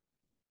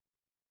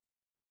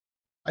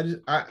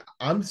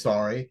 I'm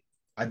sorry,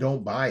 I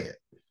don't buy it.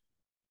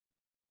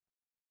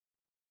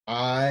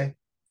 I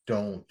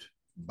don't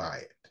buy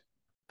it.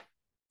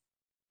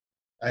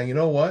 And you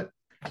know what?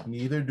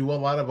 Neither do a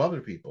lot of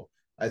other people.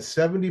 A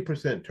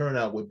 70%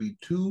 turnout would be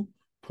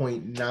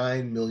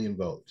 2.9 million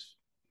votes.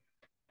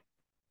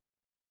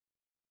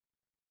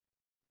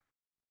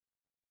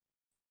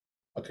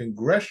 A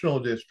congressional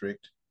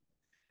district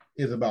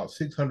is about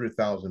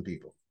 600,000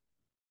 people.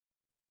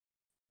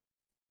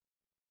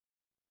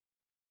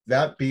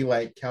 That'd be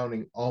like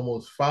counting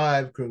almost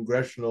 5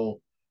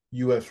 congressional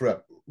U.S.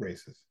 rep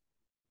races.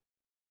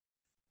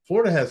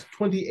 Florida has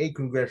 28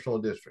 congressional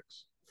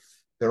districts.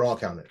 They're all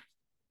counted.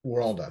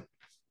 We're all done.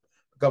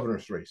 The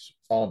governor's race,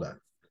 all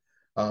done.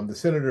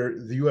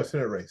 The U.S.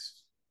 Senate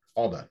race,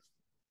 all done.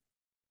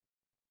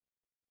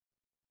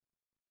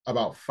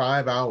 About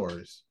 5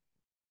 hours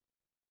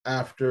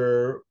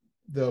after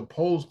the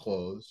polls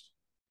closed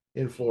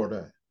in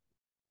Florida,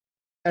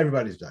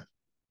 everybody's done.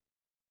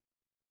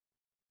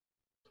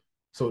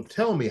 So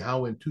tell me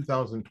how in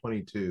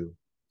 2022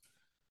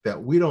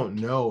 that we don't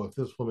know if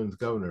this woman's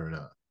governor or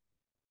not.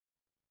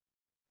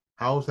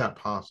 How is that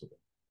possible?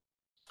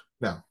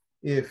 Now,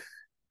 if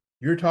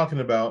you're talking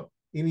about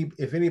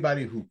if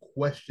anybody who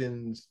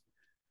questions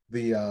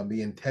the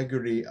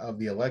integrity of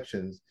the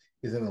elections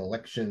is an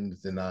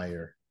elections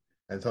denier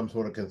and some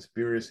sort of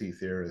conspiracy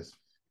theorist,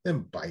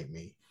 then bite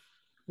me.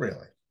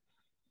 Really.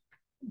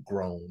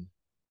 Grown.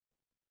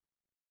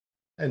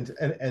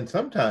 And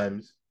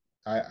sometimes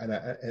I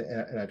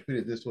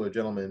tweeted this to a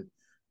gentleman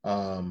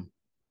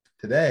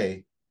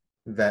today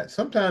that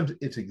sometimes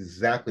it's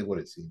exactly what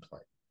it seems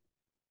like.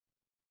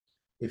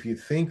 If you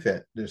think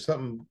that there's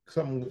something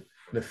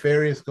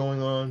nefarious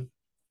going on,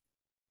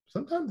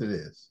 sometimes it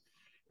is.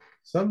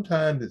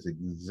 Sometimes it's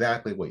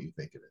exactly what you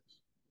think it is.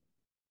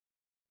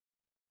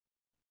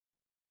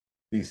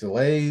 These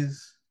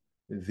delays,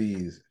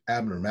 these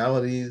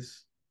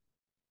abnormalities,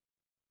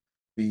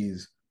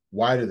 these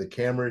why do the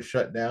cameras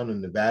shut down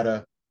in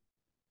Nevada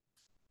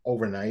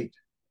overnight?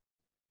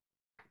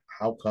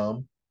 How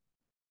come?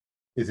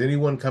 Is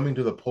anyone coming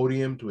to the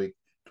podium to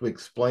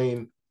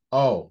explain,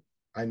 oh,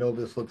 I know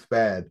this looks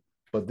bad,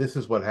 but this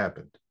is what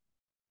happened?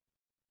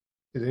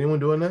 Is anyone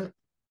doing that?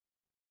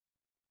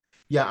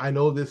 Yeah, I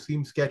know this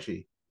seems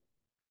sketchy,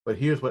 but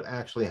here's what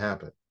actually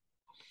happened.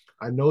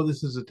 I know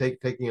this is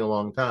taking a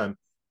long time,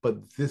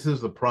 but this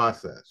is the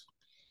process.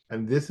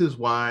 And this is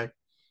why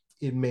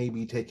it may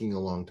be taking a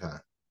long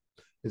time.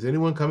 Is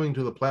anyone coming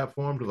to the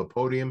platform, to the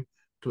podium,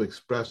 to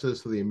express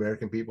this to the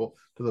American people,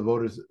 to the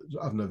voters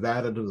of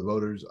Nevada, to the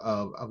voters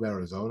of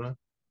Arizona,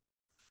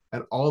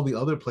 and all the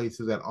other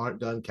places that aren't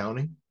done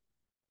counting?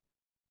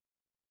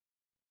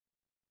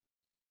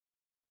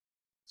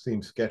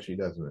 Seems sketchy,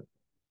 doesn't it?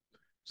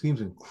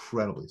 Seems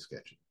incredibly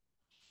sketchy.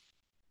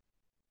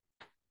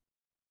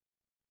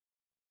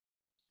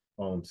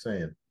 All I'm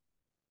saying,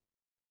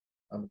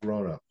 I'm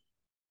grown up.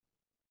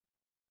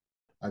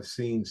 I've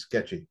seen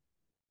sketchy.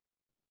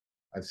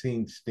 I've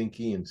seen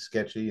stinky and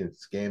sketchy and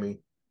scammy.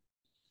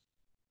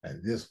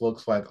 And this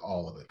looks like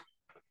all of it.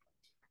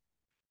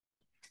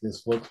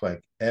 This looks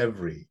like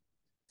every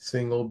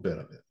single bit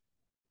of it.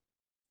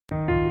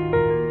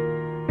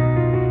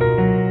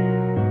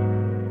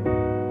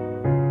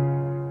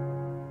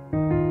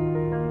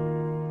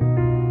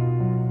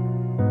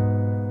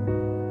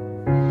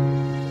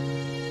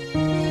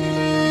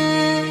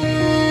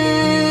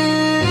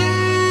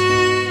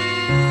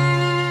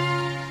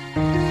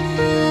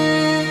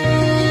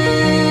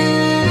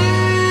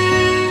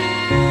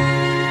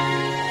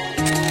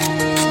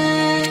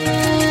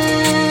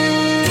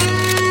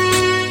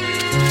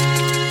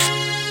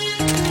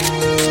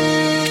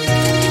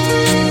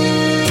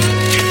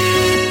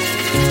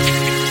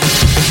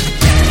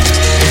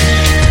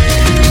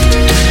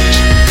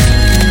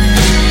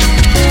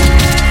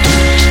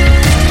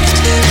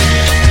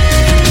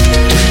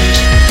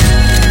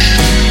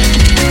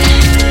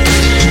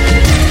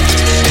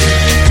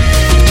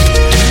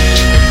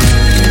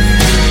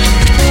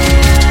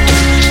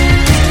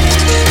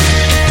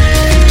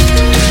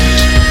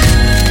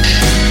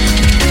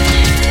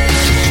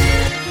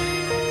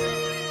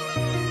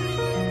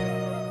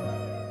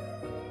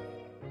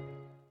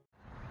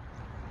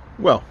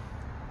 Well,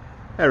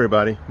 hey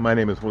everybody, my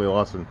name is Willie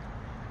Lawson,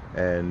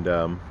 and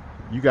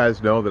you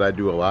guys know that I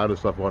do a lot of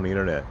stuff on the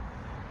internet,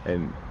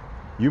 and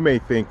you may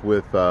think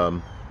with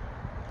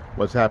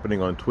what's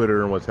happening on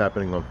Twitter and what's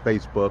happening on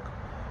Facebook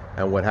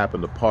and what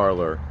happened to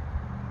Parler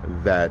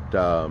that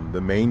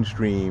the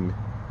mainstream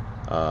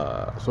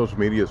social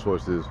media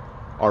sources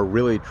are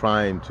really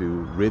trying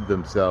to rid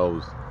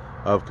themselves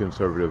of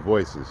conservative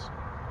voices,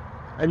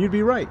 and you'd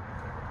be right.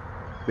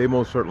 They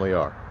most certainly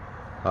are.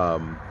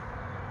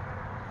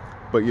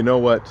 But you know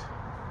what?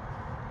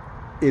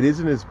 It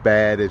isn't as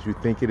bad as you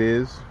think it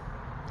is.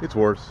 It's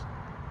worse.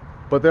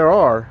 But there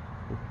are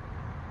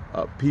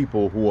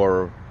people who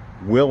are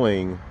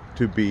willing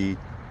to be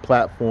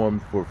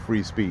platformed for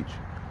free speech.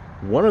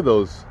 One of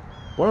those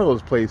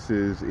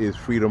places is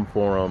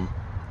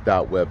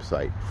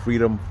freedomforum.website.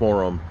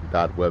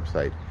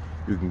 freedomforum.website.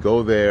 You can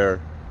go there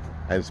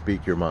and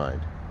speak your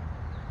mind.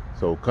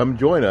 So come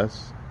join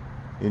us.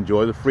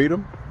 Enjoy the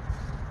freedom.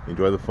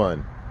 Enjoy the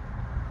fun.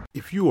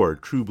 If you are a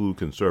true blue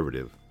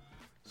conservative,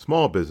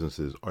 small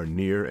businesses are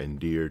near and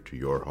dear to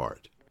your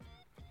heart.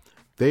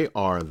 They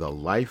are the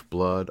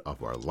lifeblood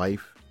of our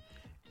life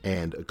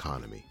and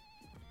economy.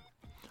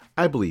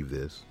 I believe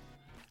this,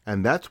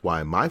 and that's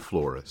why my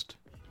florist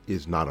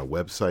is not a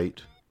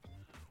website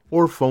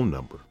or a phone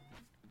number.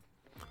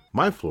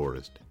 My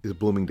florist is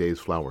Blooming Days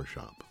Flower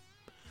Shop,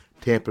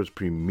 Tampa's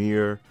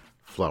premier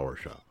flower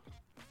shop.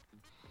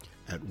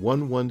 At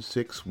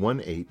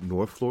 11618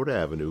 North Florida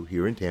Avenue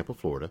here in Tampa,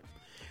 Florida,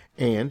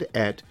 and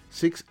at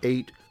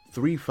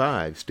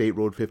 6835 State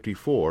Road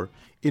 54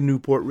 in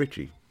Newport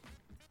Richey.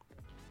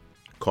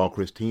 Call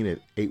Christine at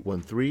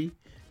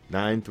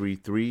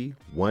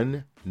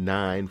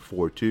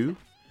 813-933-1942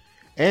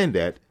 and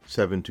at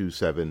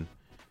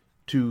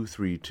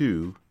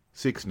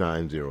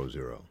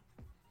 727-232-6900.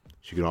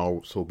 She can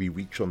also be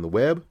reached on the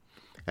web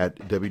at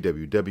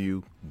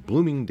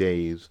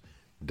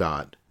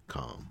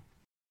www.bloomingdays.com.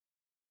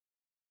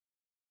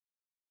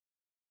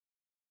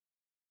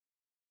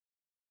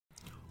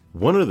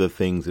 One of the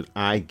things that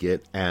I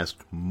get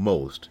asked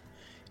most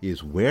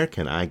is where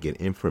can I get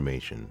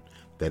information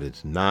that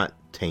is not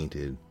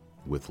tainted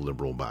with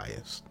liberal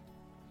bias,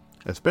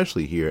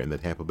 especially here in the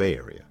Tampa Bay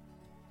area.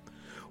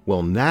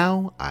 Well,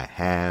 now I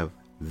have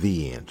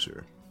the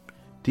answer.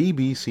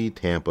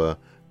 tbctampa.com,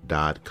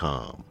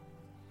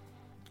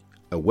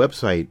 a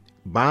website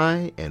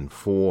by and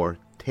for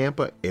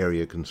Tampa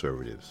area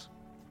conservatives.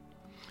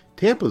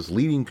 Tampa's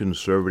leading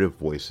conservative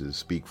voices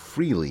speak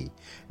freely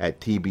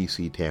at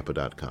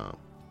tbctampa.com.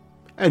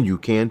 And you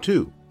can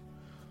too.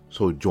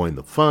 So join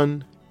the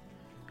fun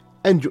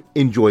and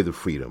enjoy the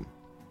freedom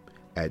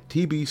at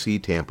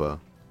tbctampa.com.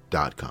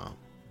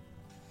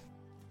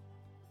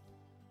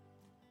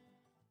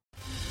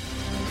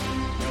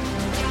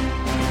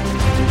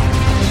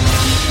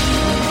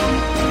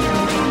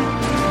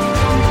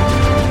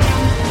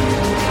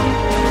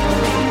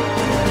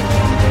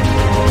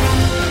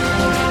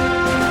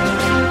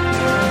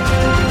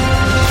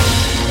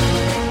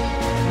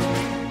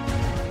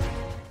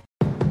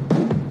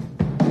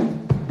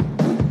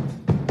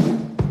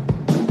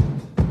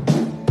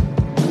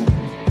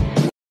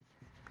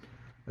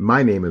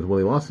 My name is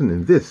Willie Lawson,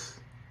 and this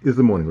is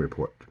the Morning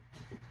Report.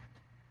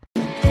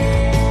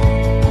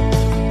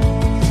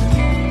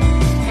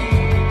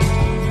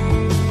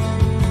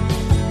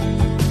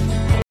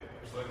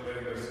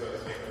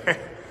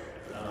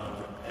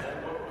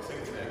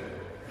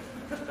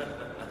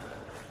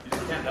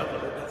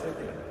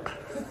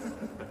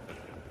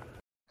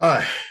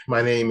 Hi,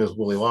 my name is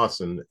Willie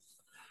Lawson.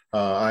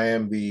 I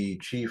am the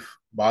chief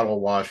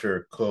bottle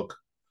washer, cook,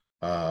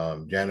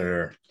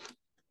 janitor,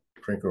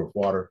 drinker of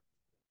water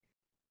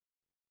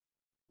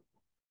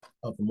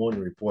of the Morning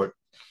Report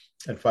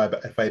at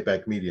Fight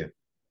Back Media.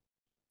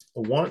 I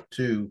want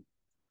to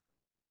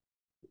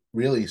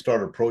really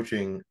start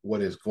approaching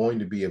what is going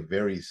to be a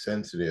very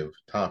sensitive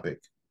topic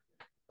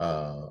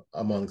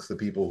amongst the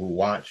people who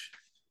watch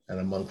and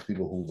amongst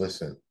people who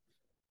listen.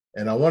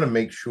 And I want to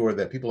make sure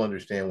that people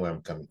understand where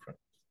I'm coming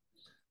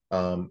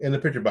from. In the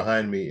picture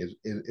behind me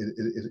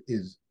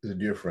is a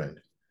dear friend,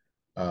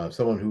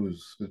 someone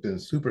who's been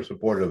super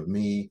supportive of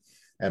me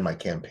and my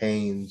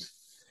campaigns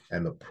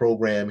and the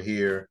program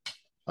here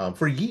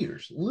for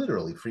years,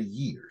 literally for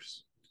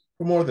years,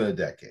 for more than a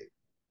decade.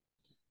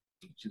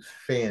 She's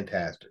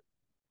fantastic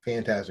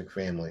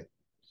family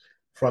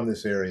from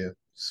this area,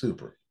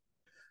 super.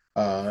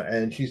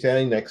 And she's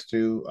standing next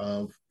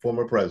to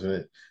former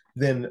president,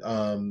 then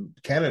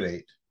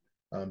candidate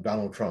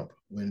Donald Trump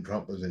when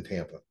Trump was in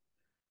Tampa.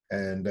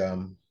 And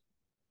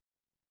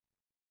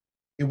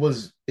it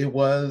was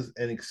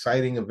an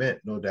exciting event,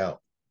 no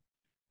doubt.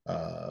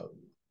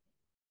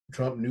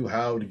 Trump knew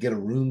how to get a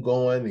room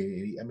going.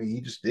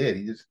 He just did.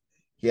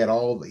 He had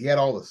all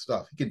the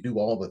stuff. He could do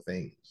all the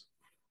things.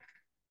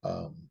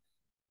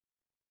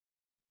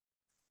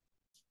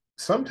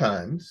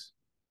 Sometimes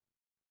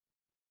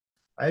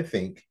I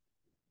think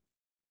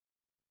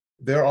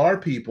there are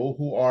people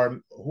who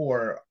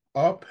are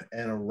up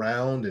and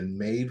around and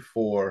made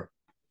for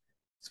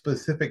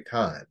specific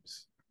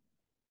times.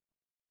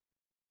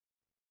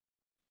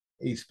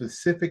 A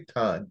specific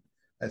time,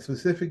 a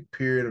specific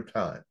period of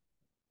time.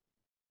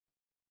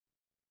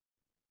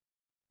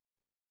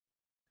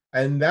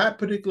 And that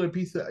particular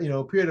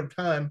period of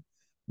time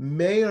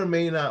may or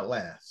may not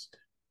last.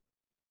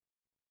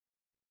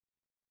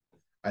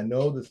 I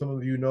know that some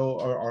of you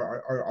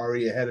are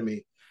already ahead of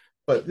me,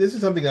 but this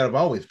is something that I've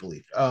always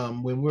believed.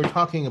 When we're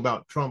talking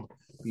about Trump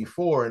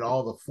before and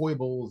all the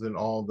foibles and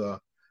all the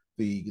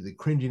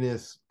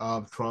cringiness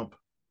of Trump,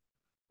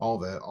 all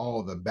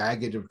the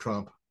baggage of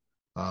Trump.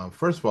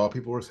 First of all,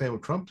 people were saying,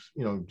 well, Trump's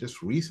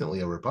just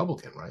recently a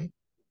Republican, right?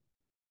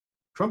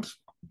 Trump's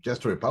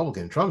just a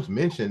Republican. Trump's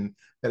mentioned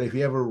that if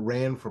he ever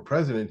ran for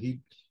president, he'd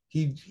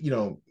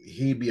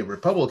be a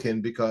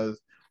Republican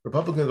because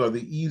Republicans are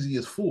the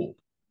easiest fooled.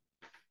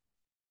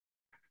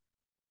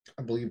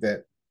 I believe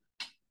that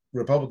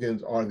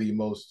Republicans are the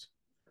most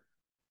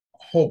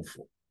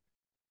hopeful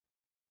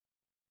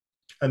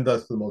and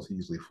thus the most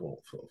easily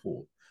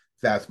fooled.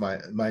 That's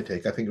my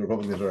take. I think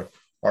Republicans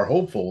are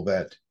hopeful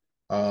that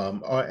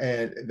and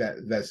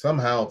that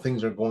somehow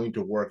things are going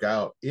to work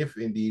out if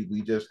indeed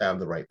we just have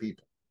the right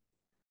people,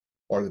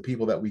 or the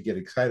people that we get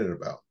excited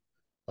about,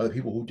 or the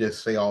people who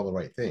just say all the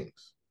right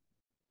things.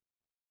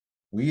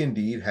 We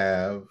indeed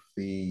have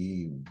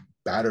the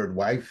battered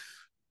wife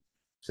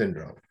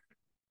syndrome.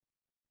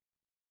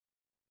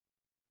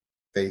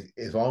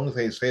 As long as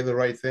they say the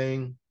right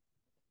thing,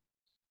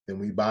 then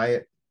we buy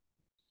it,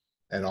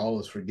 and all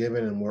is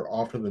forgiven, and we're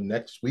off to the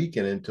next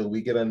weekend until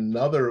we get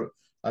another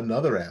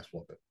ass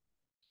whooping.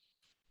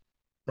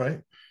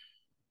 Right?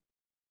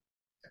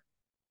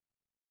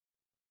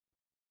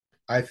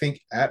 I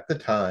think at the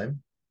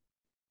time,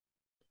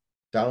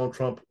 Donald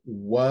Trump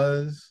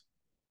was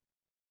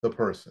the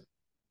person.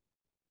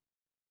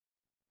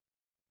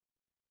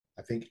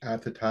 I think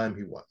at the time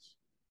he was.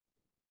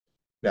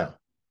 Now,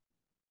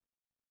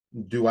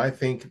 do I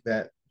think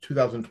that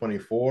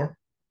 2024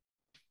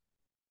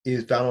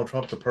 is Donald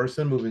Trump the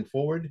person moving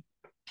forward?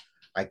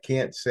 I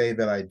can't say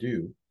that I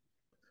do,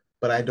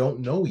 but I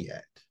don't know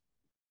yet.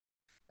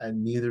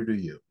 And neither do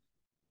you.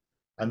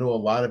 I know a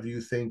lot of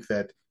you think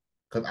that,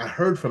 because I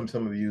heard from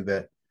some of you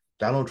that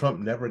Donald Trump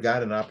never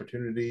got an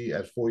opportunity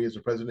as 4 years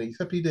of president,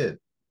 except he did.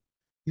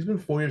 He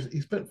spent 4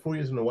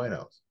 years in the White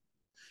House.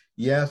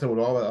 Yes, and with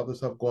all that other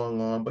stuff going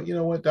on, but you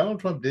know what? Donald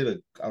Trump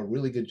did a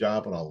really good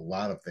job on a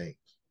lot of things.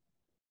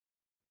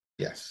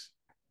 Yes.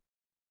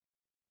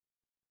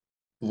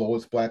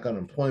 lowest black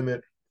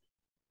unemployment,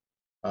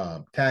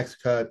 tax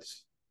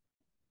cuts,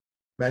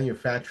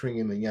 manufacturing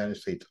in the United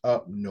States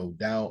up, no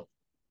doubt.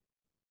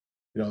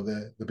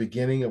 The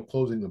beginning of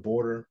closing the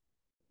border.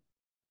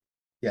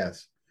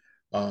 Yes.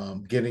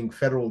 Getting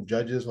federal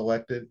judges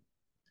elected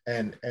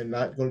and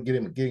not going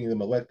to getting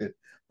them elected,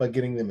 but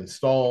getting them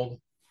installed.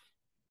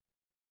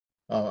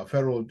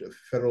 Federal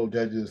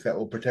judges that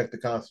will protect the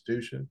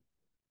Constitution.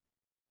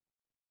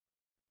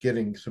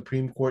 Getting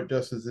Supreme Court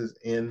justices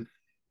in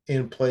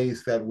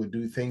place that would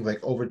do things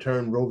like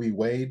overturn Roe v.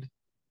 Wade.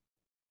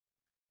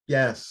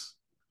 Yes.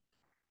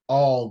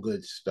 All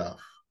good stuff.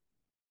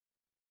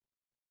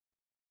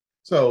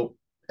 So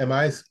am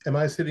I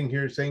sitting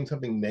here saying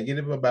something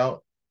negative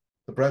about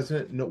the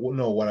president?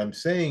 No. What I'm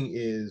saying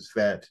is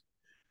that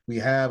we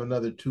have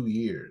another 2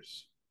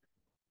 years.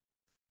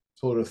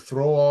 So to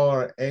throw all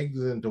our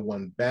eggs into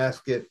one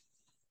basket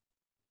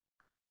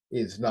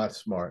is not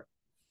smart.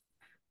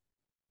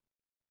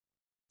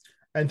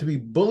 And to be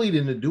bullied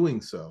into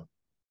doing so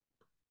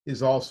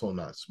is also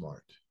not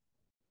smart.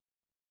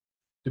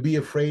 To be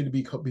afraid to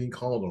be being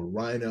called a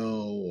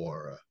rhino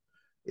or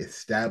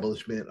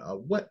establishment,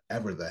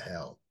 whatever the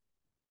hell.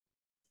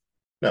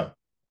 No.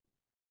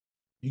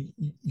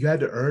 You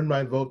had to earn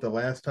my vote the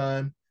last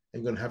time,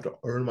 and you're going to have to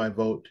earn my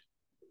vote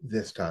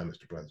this time,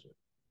 Mr. President.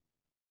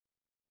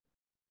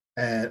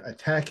 And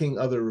attacking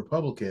other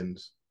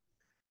Republicans,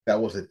 that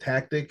was a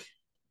tactic.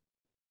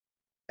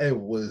 It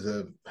was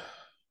a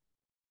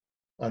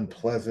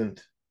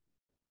unpleasant,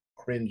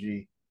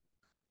 cringy,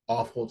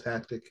 awful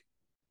tactic.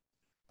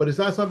 But it's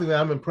not something that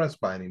I'm impressed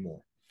by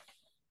anymore.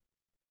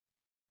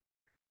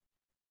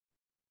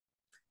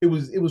 It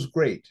was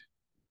great.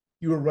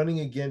 You were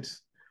running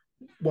against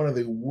one of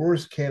the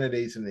worst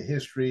candidates in the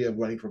history of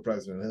running for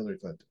president, Hillary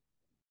Clinton.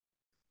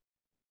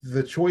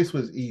 The choice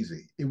was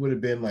easy. It would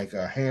have been like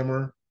a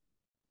hammer.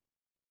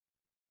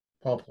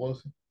 Paul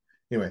Pelosi?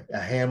 Anyway, a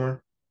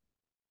hammer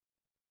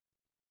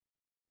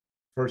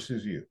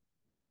versus you.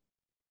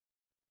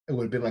 It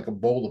would have been like a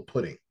bowl of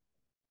pudding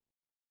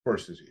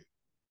versus you.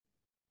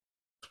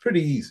 It's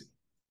pretty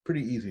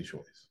easy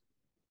choice.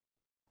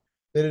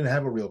 They didn't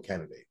have a real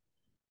candidate.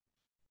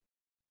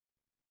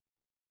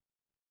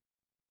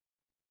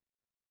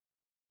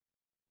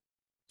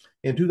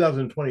 In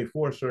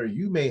 2024, sir,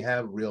 you may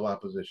have real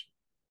opposition.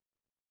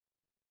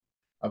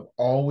 I've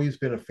always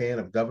been a fan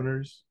of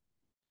governors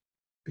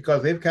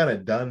because they've kind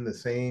of done the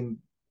same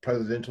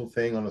presidential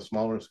thing on a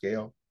smaller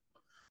scale.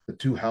 The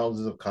 2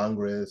 houses of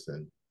Congress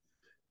and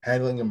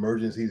handling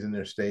emergencies in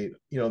their state,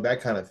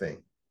 that kind of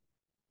thing.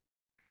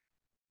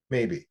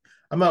 Maybe.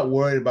 I'm not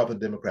worried about the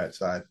Democrat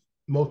side.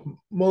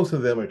 Most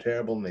of them are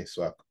terrible and they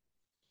suck.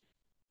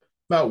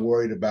 I'm not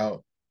worried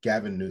about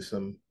Gavin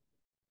Newsom.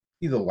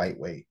 He's a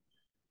lightweight.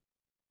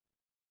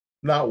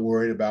 I'm not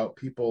worried about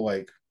people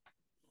like,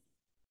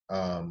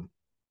 I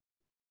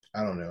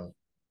don't know,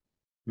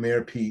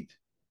 Mayor Pete,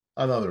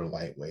 another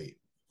lightweight,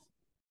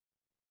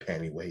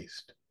 panty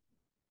waist.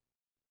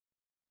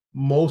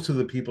 Most of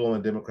the people on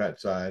the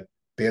Democrat side,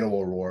 Beto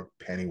O'Rourke,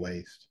 panty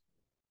waist.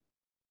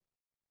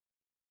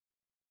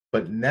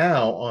 But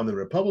now on the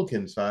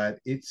Republican side,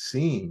 it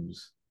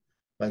seems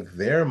like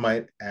there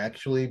might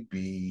actually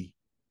be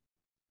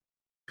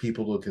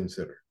people to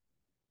consider.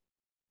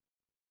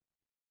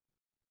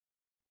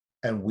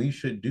 And we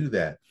should do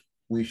that.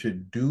 We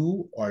should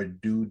do our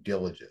due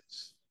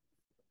diligence.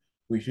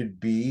 We should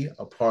be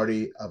a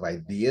party of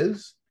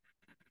ideas,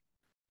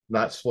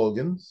 not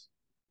slogans.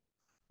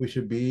 We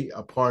should be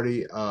a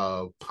party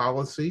of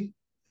policy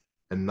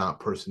and not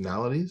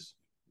personalities.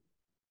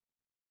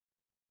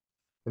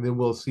 And then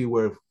we'll see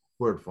where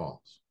it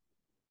falls.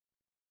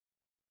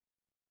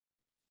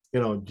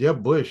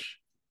 Jeb Bush,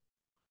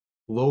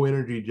 low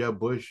energy Jeb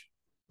Bush,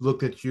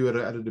 looked at you at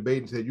a debate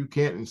and said, you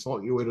can't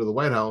insult your way to the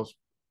White House.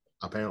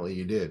 Apparently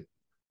you did.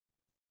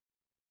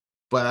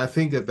 But I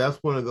think that that's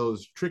one of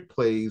those trick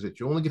plays that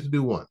you only get to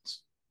do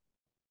once.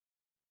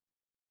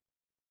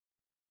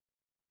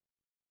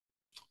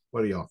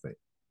 What do y'all think?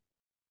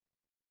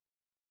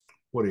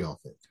 What do y'all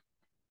think?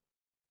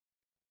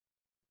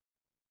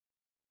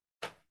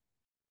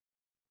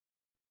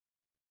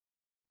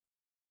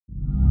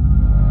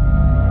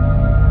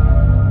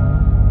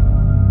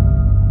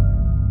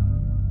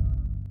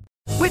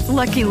 With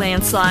Lucky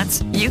Land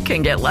Slots, you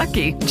can get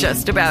lucky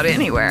just about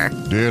anywhere.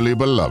 Dearly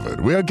beloved,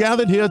 we are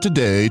gathered here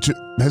today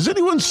to... Has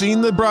anyone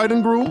seen the bride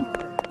and groom?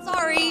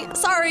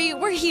 Sorry,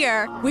 we're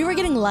here. We were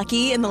getting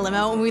lucky in the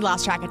limo and we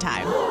lost track of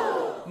time.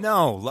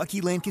 No,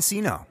 Lucky Land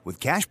Casino, with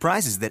cash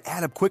prizes that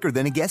add up quicker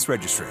than a guest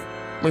registry.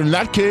 In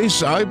that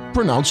case, I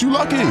pronounce you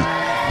lucky.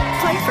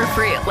 Play for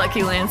free at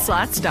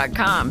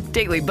LuckyLandSlots.com.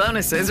 Daily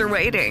bonuses are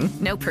waiting.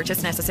 No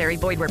purchase necessary.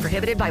 Void where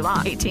prohibited by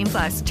law.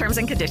 18+. Terms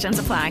and conditions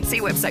apply. See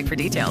website for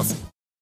details.